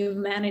if the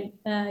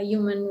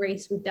human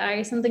race would die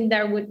or something,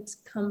 there would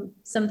come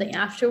something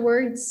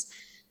afterwards,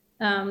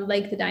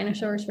 like the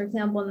dinosaurs, for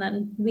example, and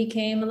then we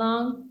came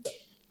along.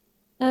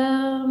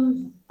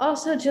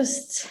 Also,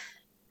 just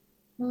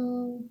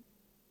mm,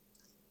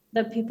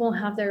 that people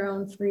have their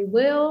own free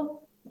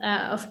will.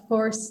 Of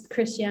course,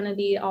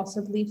 Christianity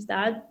also believes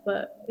that,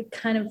 but it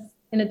kind of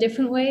in a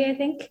different way, I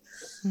think.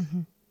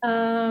 Mm-hmm.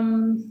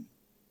 Um,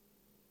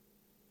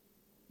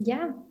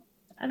 yeah,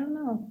 I don't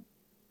know.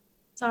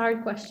 It's a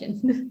hard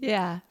question.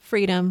 Yeah,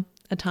 freedom,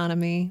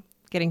 autonomy,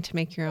 getting to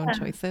make your own Yeah.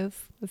 choices.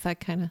 Is that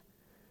kind of,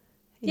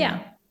 yeah,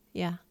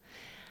 Yeah.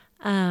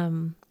 yeah.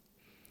 Um,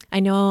 I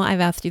know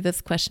I've asked you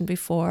this question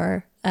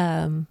before, but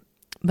I'm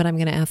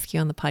going to ask you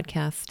on the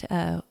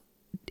podcast.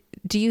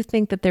 Do you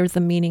think that there's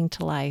a meaning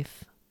to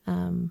life?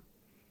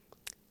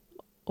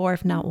 Or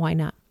if not, why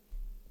not?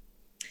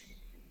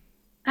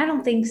 I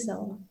don't think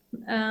so.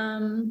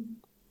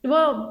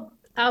 Well,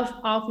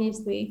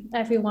 obviously,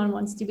 everyone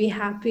wants to be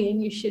happy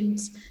and you should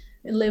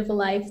live a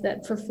life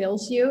that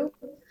fulfills you.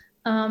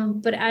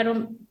 But I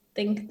don't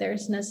think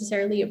there's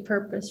necessarily a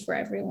purpose for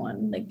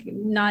everyone. Like,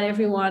 not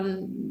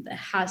everyone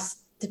has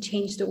to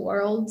change the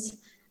world,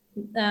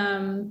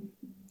 um,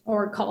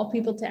 or call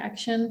people to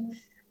action.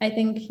 I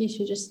think you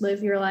should just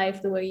live your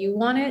life the way you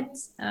want it.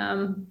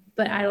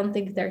 But I don't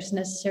think there's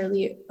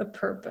necessarily a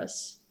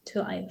purpose to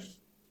life.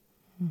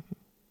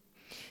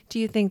 Do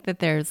you think that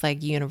there's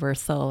like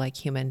universal, like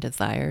human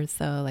desires?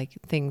 So, like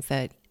things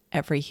that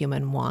every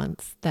human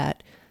wants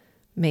that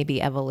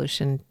maybe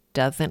evolution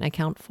doesn't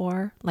account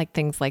for, like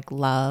things like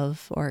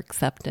love or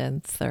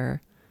acceptance,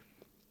 or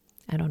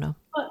I don't know.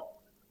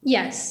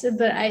 Yes,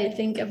 but I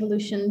think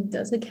evolution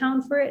does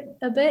account for it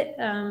a bit,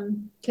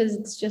 because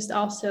it's just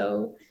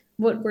also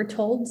what we're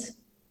told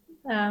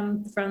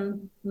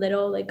from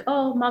little, like,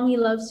 oh, mommy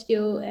loves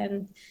you,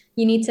 and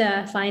you need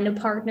to find a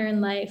partner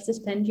in life to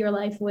spend your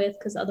life with,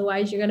 because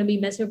otherwise you're going to be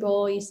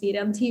miserable. You see it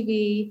on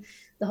TV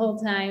the whole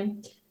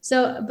time.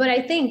 So, but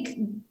I think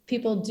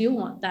people do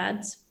want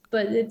that,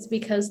 but it's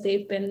because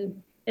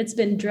it's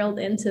been drilled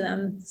into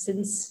them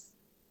since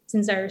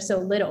they're so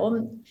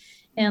little.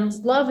 And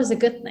love is a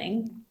good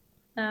thing.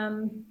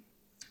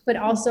 But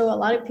also, a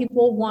lot of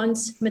people want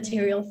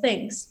material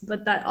things,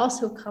 but that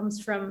also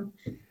comes from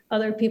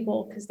other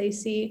people because they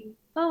see,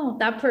 oh,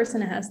 that person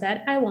has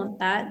that, I want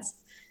that.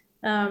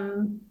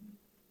 Um,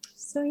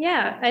 so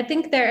yeah, I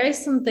think there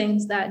is some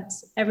things that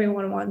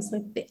everyone wants,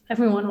 like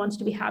everyone wants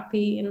to be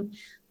happy and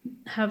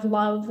have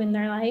love in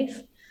their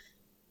life.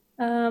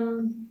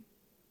 Um,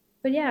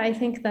 but yeah, I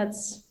think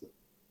that's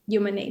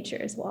human nature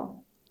as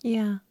well.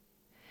 Yeah.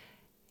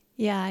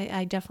 Yeah,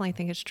 I definitely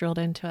think it's drilled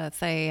into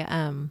us. I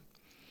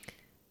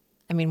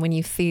mean, when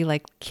you see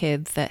like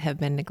kids that have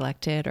been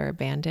neglected or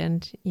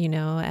abandoned,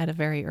 at a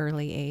very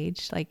early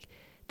age, like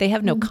they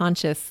have no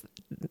conscious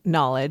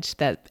knowledge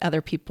that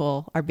other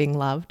people are being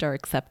loved or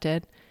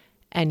accepted.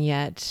 And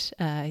yet,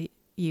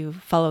 you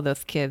follow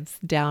those kids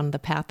down the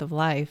path of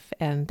life,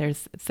 and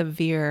there's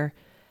severe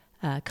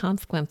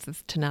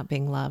consequences to not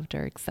being loved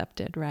or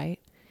accepted, right?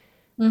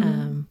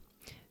 Mm-hmm.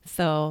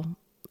 So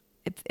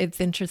it's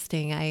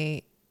interesting.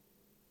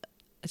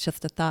 It's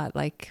just a thought,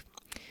 like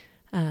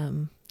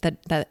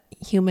that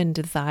human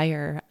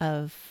desire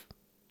of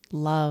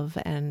love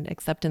and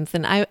acceptance.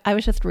 And I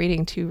was just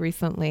reading too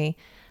recently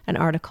an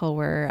article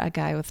where a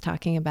guy was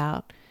talking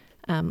about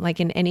like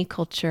in any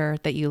culture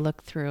that you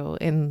look through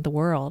in the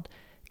world,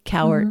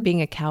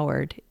 being a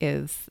coward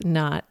is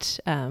not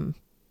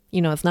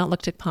it's not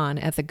looked upon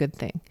as a good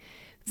thing.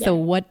 So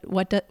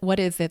what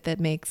is it that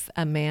makes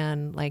a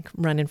man like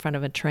run in front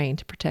of a train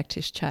to protect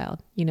his child?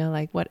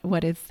 Like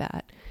what is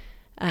that?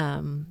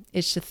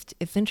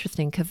 It's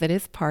interesting because it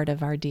is part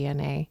of our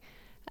DNA.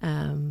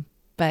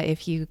 But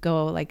if you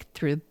go like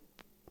through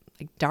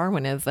like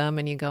Darwinism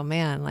and you go,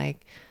 man,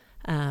 like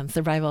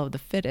survival of the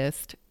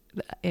fittest,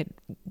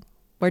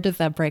 where does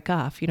that break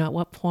off? At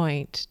what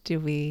point do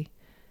we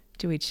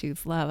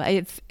choose love?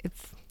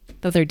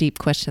 Those are deep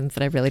questions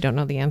that I really don't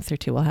know the answer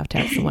to. We'll have to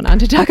have someone on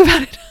to talk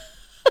about it.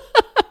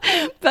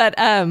 But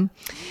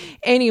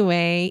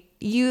anyway,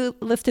 you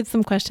listed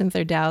some questions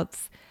or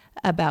doubts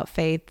about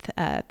faith.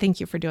 Thank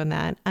you for doing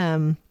that.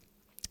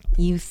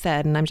 You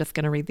said, and I'm just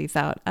going to read these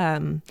out.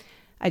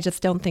 I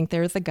just don't think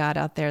there is a God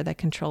out there that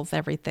controls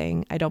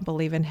everything. I don't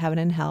believe in heaven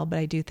and hell, but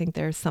I do think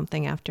there's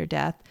something after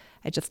death.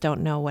 I just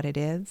don't know what it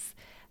is.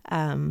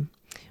 When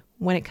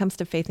it comes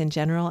to faith in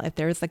general, if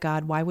there is a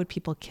God, why would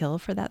people kill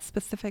for that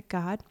specific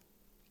God?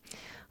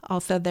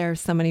 Also, there are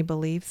so many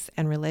beliefs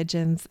and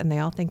religions, and they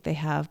all think they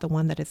have the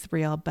one that is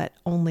real, but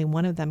only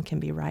one of them can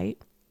be right.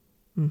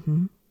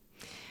 Mm-hmm.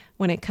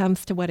 When it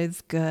comes to what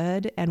is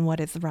good and what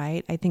is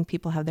right, I think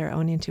people have their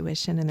own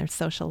intuition and their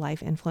social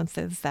life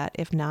influences that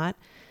if not,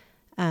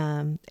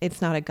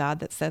 it's not a God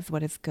that says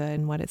what is good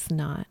and what is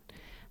not.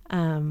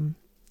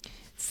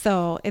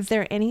 So is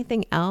there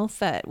anything else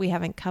that we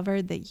haven't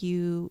covered that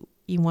you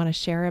want to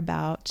share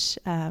about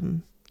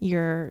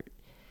your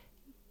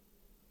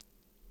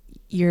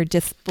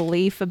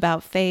disbelief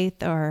about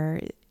faith?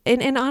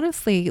 And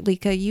honestly,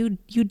 Lika, you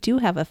do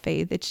have a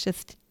faith. It's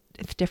just,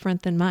 it's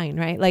different than mine,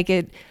 right? Like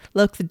it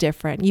looks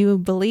different. You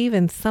believe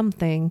in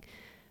something,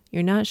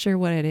 you're not sure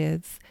what it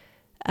is.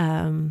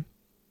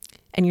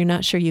 And you're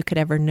not sure you could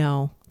ever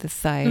know this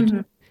side.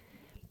 Mm-hmm.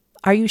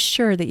 Are you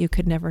sure that you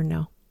could never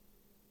know?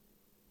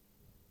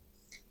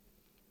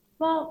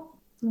 Well,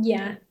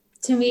 yeah,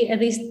 to me, at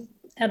least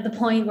at the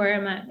point where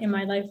I'm at in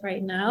my life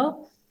right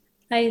now,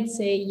 I'd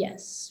say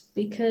yes,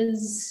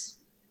 because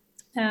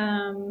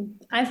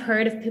I've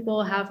heard of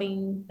people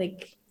having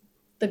like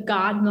the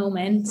God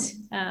moment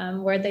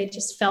where they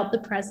just felt the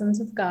presence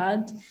of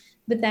God.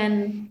 But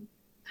then,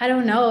 I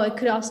don't know, it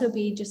could also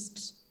be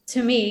just,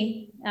 to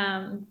me,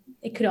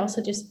 it could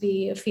also just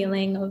be a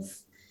feeling of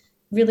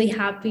really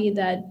happy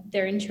that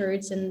they're in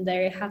church and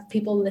they have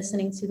people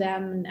listening to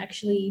them and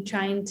actually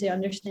trying to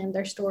understand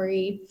their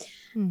story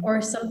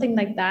or something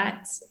like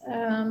that.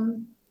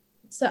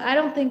 So I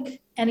don't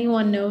think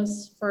anyone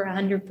knows for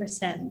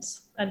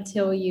 100%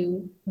 until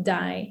you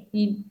die.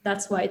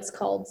 That's why it's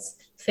called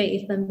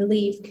faith and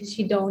belief, because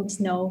you don't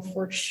know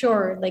for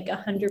sure, like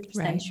 100%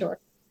 right. Sure.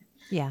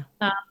 Yeah.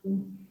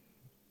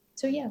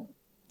 So yeah.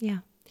 Yeah.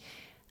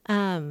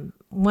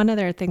 One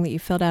other thing that you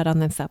filled out on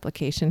this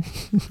application,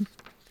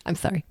 I'm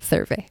sorry,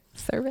 survey.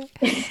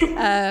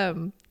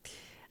 I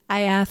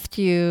asked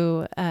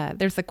you,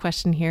 there's a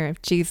question here,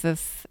 if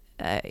Jesus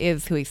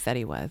is who he said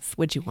he was,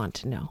 would you want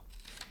to know?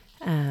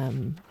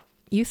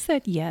 You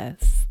said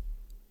yes.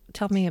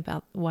 Tell me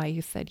about why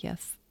you said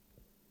yes.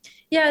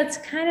 Yeah, it's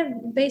kind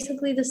of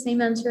basically the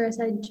same answer as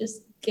I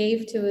just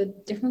gave to a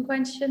different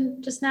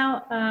question just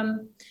now.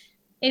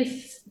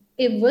 If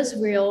it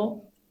was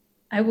real,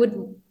 I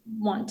would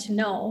want to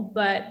know,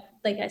 but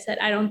like I said,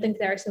 I don't think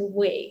there's a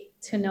way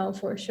to know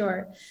for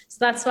sure. So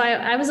that's why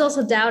I was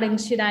also doubting,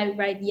 should I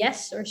write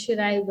yes or should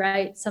I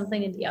write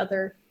something in the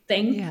other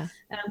thing? Yeah.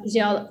 Because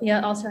you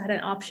also had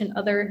an option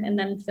other and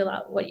then fill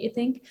out what you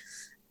think.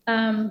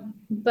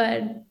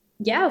 But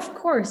yeah, of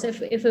course,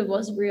 if it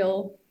was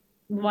real,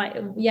 why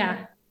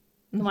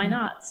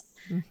not?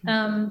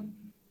 Mm-hmm.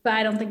 But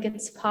I don't think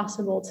it's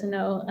possible to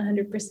know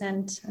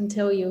 100%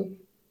 until you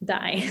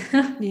die.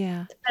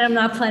 Yeah. And I'm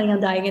not planning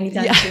on dying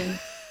anytime soon.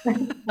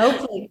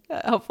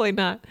 Hopefully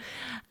not.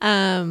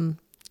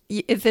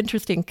 It's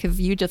interesting because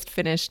you just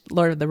finished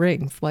Lord of the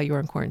Rings while you were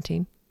in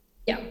quarantine.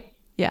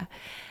 Yeah.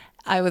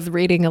 I was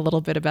reading a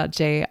little bit about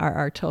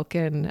J.R.R.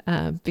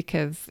 Tolkien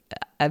because,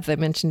 as I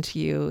mentioned to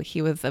you,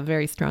 he was a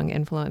very strong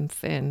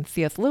influence in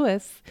C.S.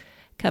 Lewis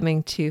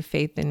coming to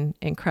faith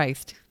in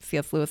Christ.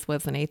 C.S. Lewis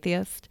was an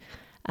atheist.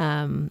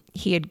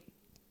 He had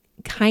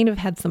kind of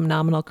had some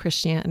nominal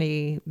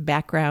Christianity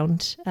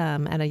background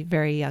at a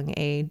very young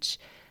age,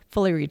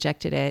 fully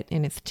rejected it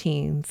in his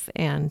teens,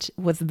 and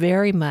was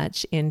very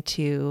much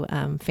into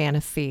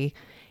fantasy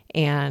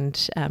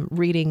and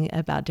reading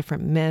about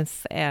different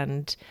myths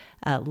and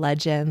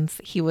legends.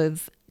 He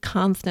was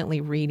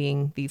constantly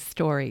reading these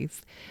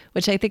stories,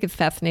 which I think is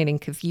fascinating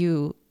because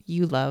you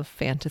love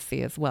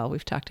fantasy as well.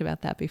 We've talked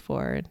about that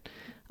before. And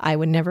I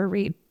would never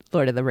read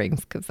Lord of the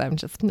Rings because I'm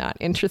just not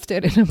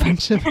interested in a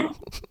bunch of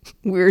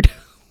weird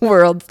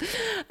worlds.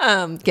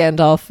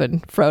 Gandalf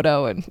and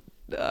Frodo and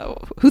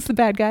who's the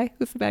bad guy?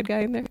 Who's the bad guy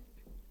in there?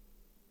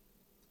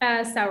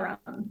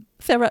 Sauron.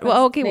 Sauron.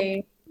 Well,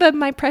 okay, but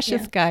my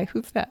precious guy,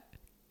 who's that?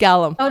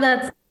 Gollum. Oh,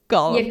 that's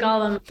Gollum. Yeah,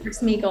 Gollum or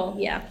Smeagol.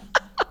 Yeah.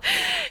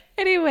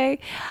 Anyway,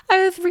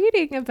 I was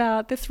reading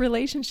about this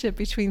relationship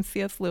between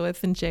C.S.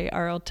 Lewis and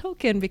J.R.R.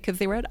 Tolkien because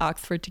they were at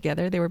Oxford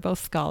together. They were both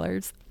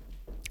scholars.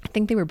 I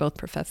think they were both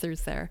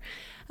professors there.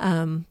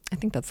 I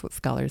think that's what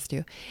scholars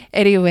do.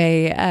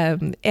 Anyway,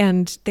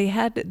 and they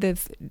had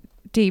this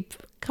deep,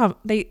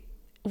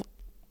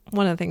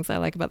 one of the things I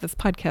like about this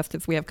podcast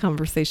is we have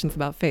conversations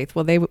about faith.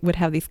 Well, they would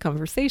have these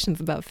conversations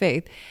about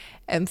faith.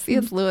 And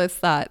C.S. Lewis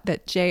thought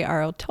that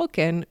J.R.R.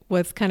 Tolkien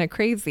was kind of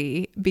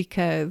crazy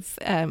because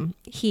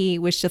he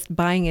was just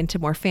buying into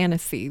more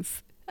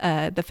fantasies,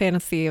 the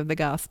fantasy of the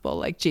gospel,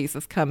 like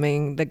Jesus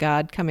coming, the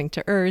God coming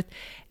to earth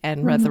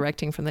and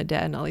resurrecting from the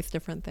dead and all these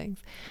different things.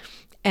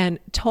 And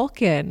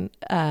Tolkien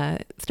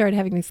started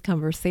having these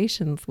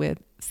conversations with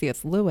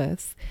C.S.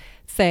 Lewis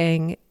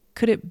saying,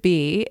 could it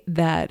be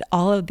that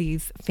all of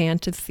these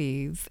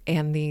fantasies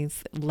and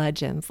these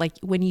legends, like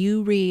when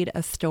you read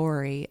a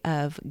story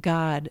of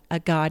a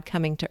God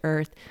coming to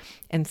earth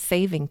and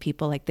saving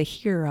people, like the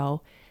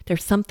hero,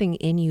 there's something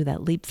in you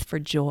that leaps for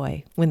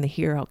joy when the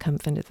hero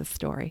comes into the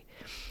story.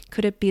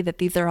 Could it be that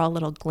these are all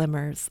little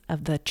glimmers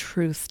of the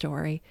true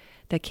story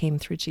that came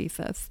through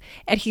Jesus?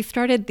 And he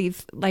started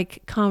these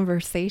like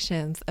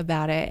conversations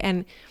about it.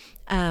 And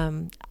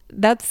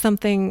that's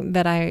something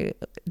that I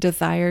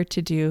desire to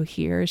do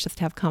here, is just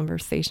have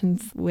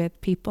conversations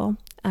with people.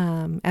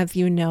 As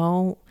you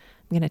know,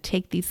 I'm going to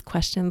take these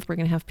questions. We're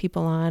going to have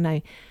people on.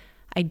 I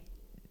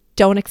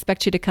don't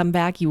expect you to come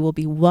back. You will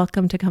be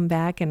welcome to come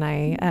back. And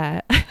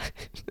I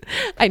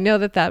know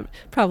that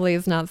probably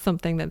is not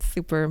something that's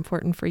super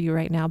important for you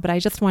right now, but I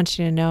just want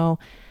you to know,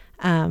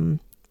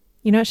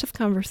 it's just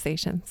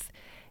conversations.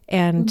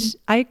 And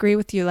I agree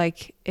with you.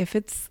 Like if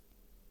it's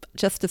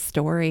just a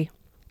story,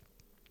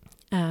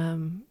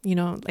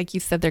 like you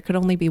said, there could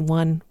only be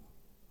one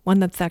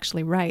that's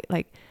actually right.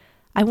 Like,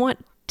 I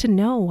want to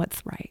know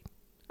what's right.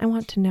 I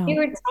want to know. We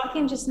were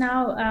talking just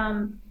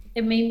now.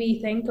 It made me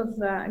think of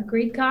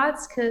Greek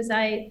gods because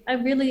I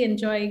really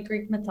enjoy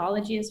Greek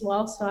mythology as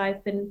well. So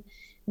I've been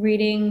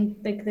reading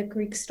like the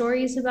Greek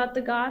stories about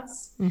the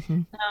gods,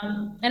 and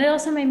it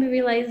also made me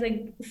realize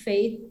like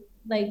faith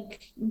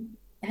like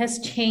has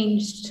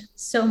changed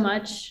so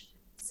much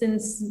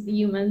since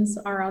humans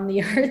are on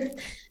the earth.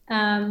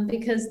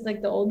 Because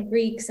like the old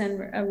Greeks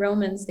and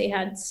Romans, they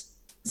had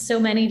so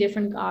many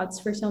different gods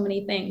for so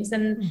many things.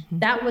 And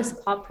that was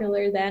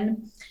popular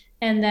then.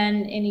 And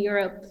then in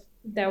Europe,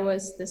 there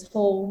was this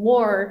whole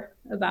war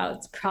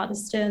about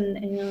Protestant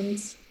and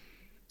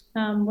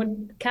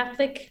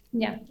Catholic,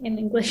 in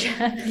English.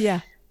 Yeah.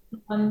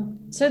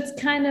 So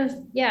it's kind of,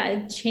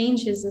 it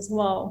changes as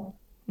well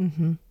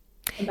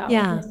about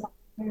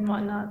and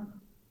whatnot.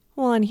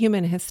 Well, in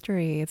human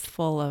history, it's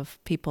full of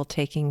people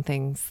taking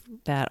things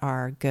that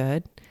are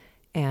good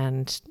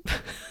and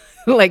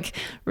like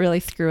really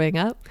screwing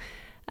up.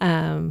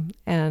 And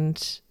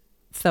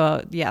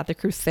so, the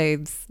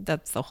Crusades,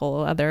 that's a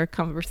whole other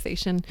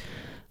conversation.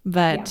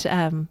 But,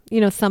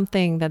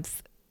 something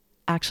that's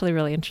actually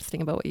really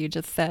interesting about what you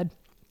just said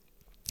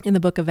in the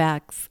book of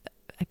Acts,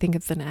 I think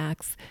it's in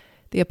Acts,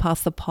 the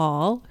Apostle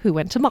Paul, who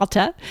went to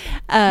Malta,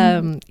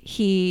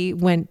 he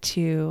went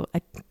to,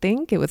 I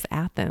think it was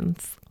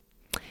Athens.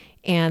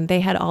 And they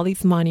had all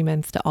these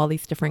monuments to all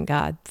these different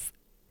gods.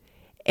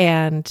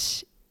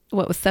 And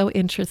what was so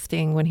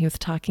interesting when he was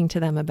talking to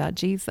them about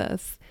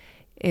Jesus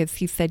is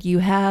he said, you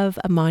have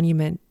a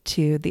monument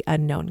to the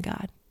unknown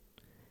God.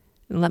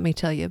 And let me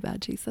tell you about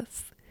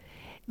Jesus.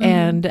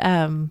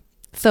 And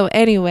so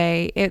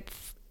anyway,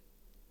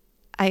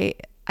 I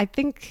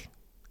think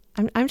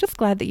I'm just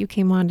glad that you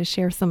came on to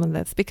share some of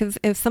this, because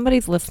if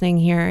somebody's listening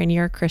here and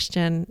you're a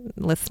Christian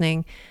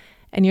listening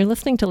and you're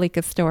listening to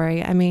Lika's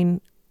story, I mean,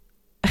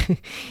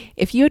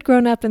 if you had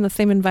grown up in the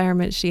same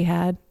environment she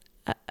had,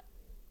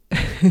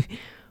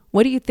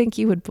 what do you think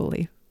you would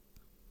believe?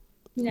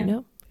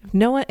 Yeah.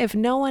 If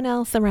no one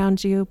else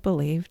around you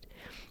believed,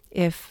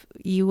 if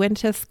you went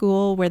to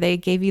school where they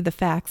gave you the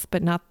facts,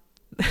 but not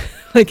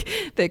like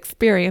the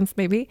experience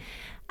maybe.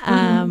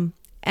 And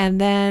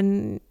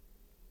then,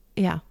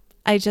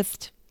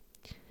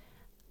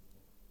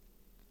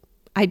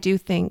 I do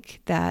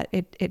think that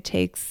it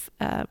takes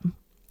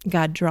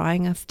God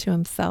drawing us to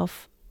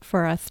himself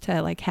for us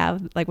to like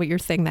have like what you're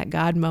saying, that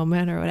God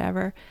moment or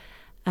whatever.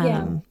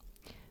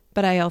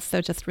 But I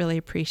also just really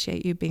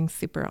appreciate you being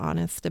super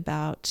honest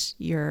about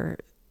your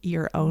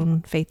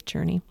own faith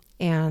journey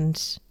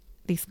and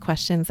these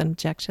questions and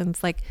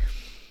objections. Like,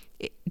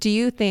 do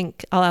you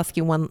think, I'll ask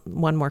you one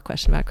more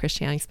question about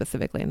Christianity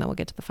specifically, and then we'll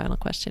get to the final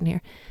question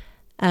here.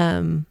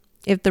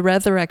 If the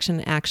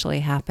resurrection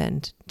actually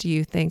happened, do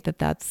you think that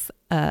that's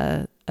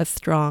a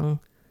strong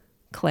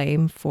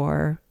claim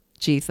for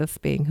Jesus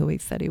being who he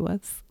said he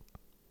was?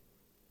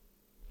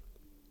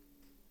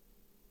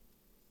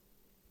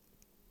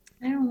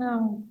 I don't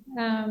know.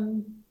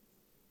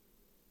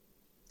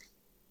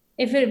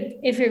 If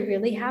it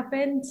really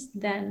happened,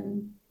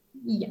 then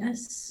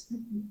yes.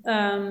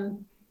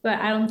 But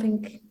I don't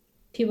think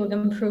people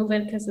can prove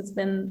it because it's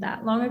been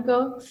that long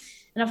ago.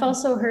 And I've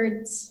also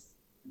heard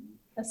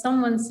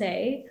someone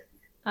say,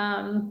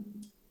 um,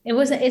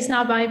 it's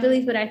not my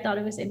belief, but I thought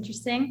it was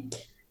interesting.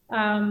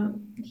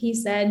 He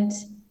said,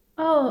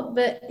 "Oh,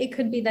 but it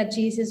could be that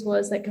Jesus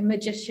was like a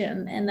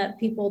magician and that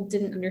people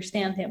didn't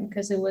understand him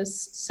because it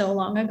was so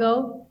long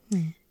ago."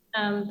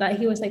 That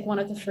he was like one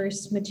of the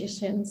first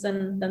magicians,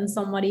 and then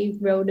somebody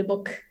wrote a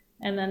book,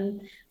 and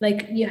then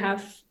like you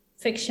have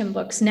fiction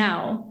books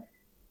now.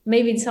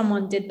 Maybe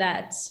someone did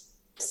that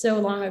so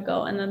long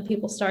ago, and then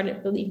people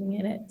started believing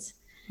in it.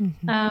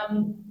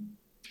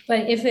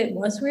 But if it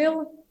was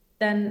real,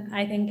 then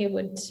I think it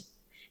would,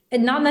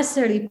 and not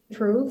necessarily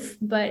prove,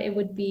 but it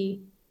would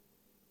be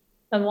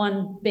a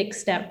one big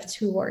step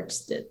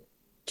towards the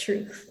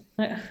truth.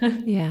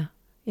 Yeah.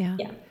 Yeah.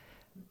 Yeah.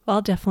 Well,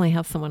 I'll definitely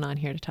have someone on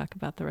here to talk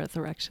about the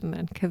resurrection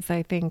then, because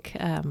I think,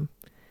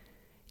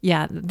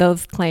 yeah,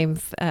 those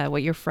claims,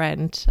 what your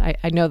friend,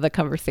 I know the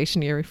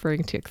conversation you're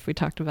referring to because we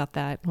talked about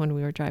that when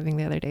we were driving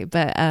the other day,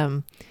 but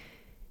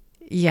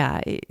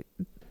yeah,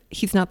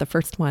 he's not the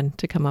first one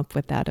to come up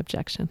with that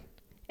objection.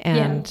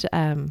 And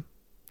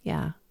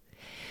yeah.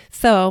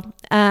 So,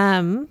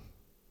 final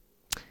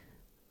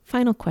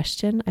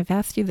question. I've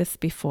asked you this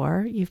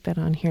before. You've been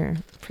on here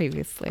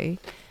previously.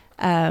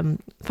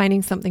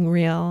 Finding something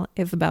real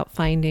is about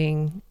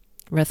finding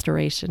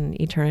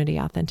restoration, eternity,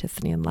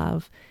 authenticity, and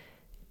love.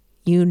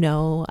 You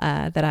know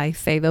that I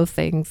say those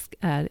things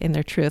in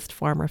their truest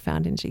form are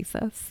found in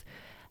Jesus.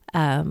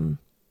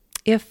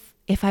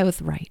 If I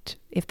was right,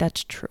 if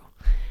that's true,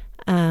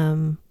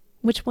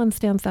 which one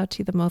stands out to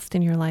you the most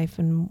in your life,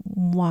 and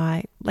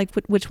why? Like,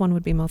 which one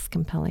would be most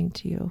compelling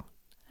to you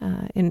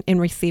in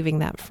receiving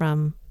that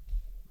from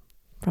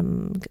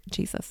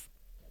Jesus?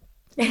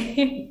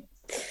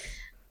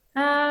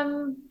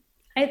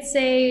 I'd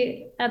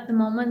say at the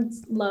moment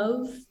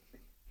love,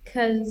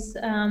 because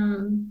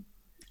I'm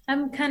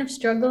kind of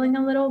struggling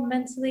a little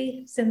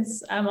mentally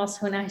since I'm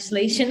also in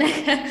isolation.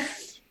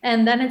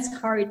 And then it's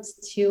hard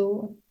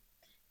to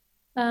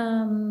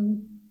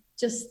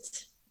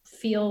just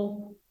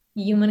feel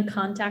human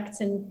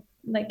contact and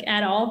like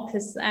at all,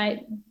 because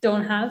I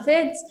don't have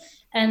it.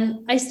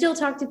 And I still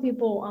talk to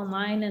people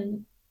online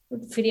and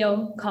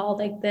video call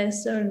like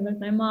this or with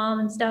my mom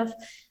and stuff,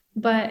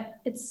 but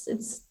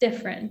it's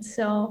different.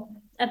 So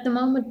at the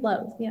moment,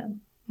 love. Yeah.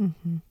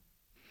 Mm-hmm.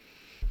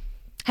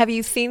 Have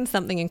you seen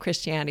something in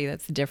Christianity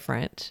that's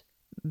different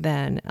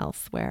than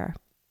elsewhere?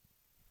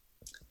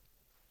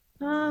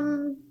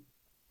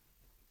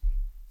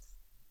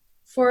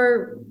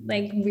 For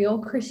like real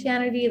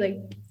Christianity,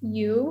 like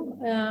you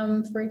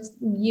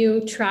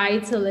try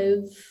to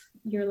live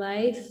your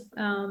life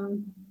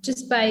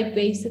just by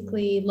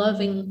basically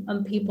loving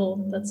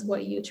people. That's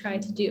what you try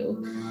to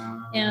do,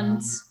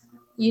 and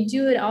you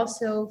do it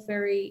also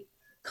very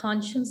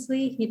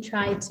consciously. You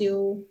try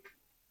to,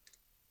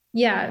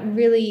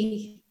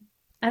 really,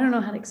 I don't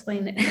know how to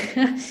explain it.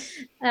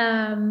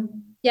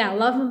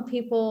 Loving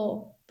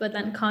people, but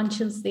then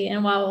consciously.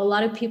 And while a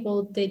lot of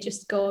people, they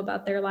just go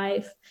about their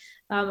life,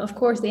 of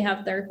course they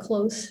have their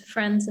close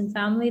friends and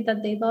family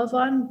that they love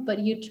on, but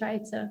you try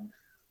to,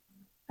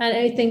 and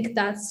I think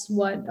that's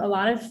what a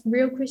lot of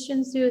real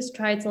Christians do, is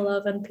try to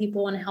love on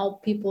people and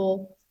help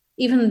people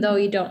even though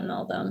you don't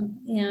know them.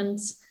 And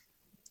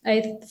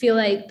I feel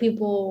like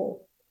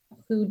people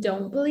who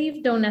don't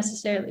believe don't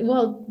necessarily,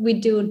 well, we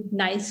do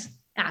nice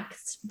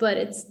acts, but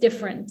it's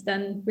different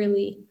than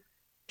really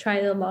try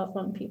to love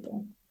on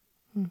people.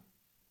 Well,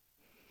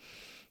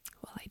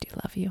 I do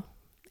love you.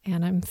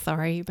 And I'm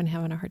sorry you've been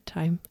having a hard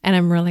time. And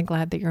I'm really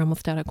glad that you're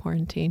almost out of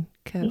quarantine,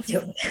 because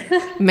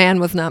man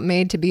was not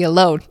made to be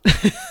alone.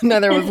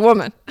 Neither was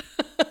woman.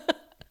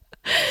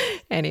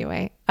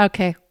 Anyway,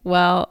 okay.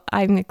 Well,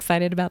 I'm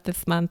excited about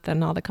this month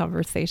and all the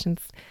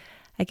conversations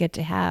I get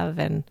to have.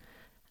 And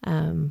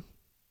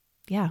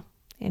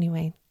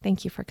anyway,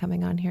 thank you for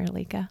coming on here,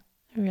 Alika.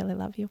 I really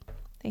love you.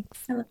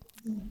 Thanks.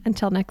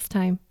 Until next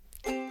time.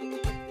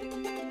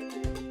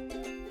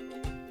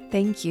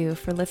 Thank you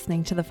for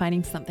listening to the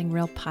Finding Something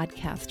Real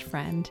podcast,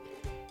 friend.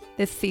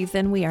 This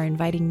season, we are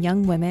inviting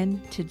young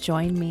women to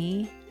join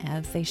me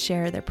as they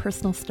share their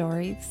personal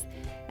stories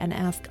and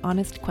ask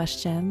honest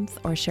questions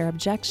or share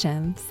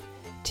objections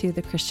to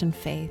the Christian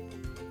faith.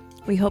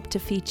 We hope to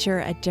feature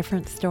a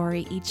different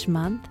story each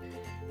month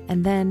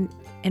and then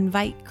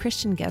invite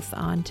Christian guests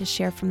on to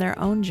share from their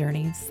own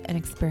journeys and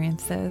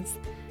experiences,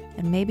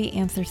 and maybe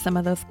answer some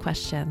of those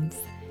questions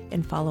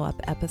in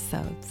follow-up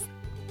episodes.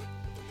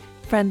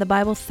 Friend, the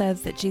Bible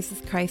says that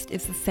Jesus Christ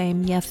is the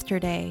same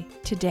yesterday,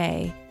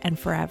 today, and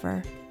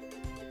forever.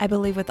 I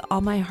believe with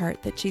all my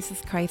heart that Jesus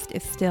Christ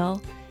is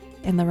still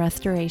in the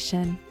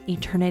restoration,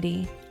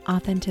 eternity,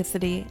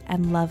 authenticity,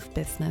 and love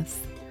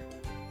business.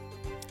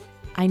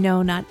 I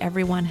know not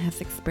everyone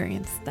has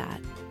experienced that,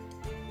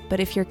 but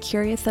if you're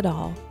curious at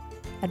all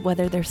at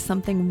whether there's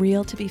something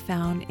real to be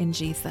found in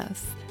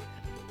Jesus,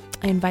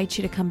 I invite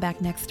you to come back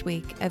next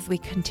week as we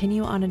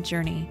continue on a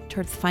journey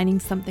towards finding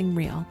something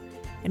real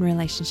in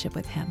relationship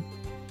with Him.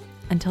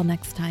 Until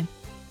next time.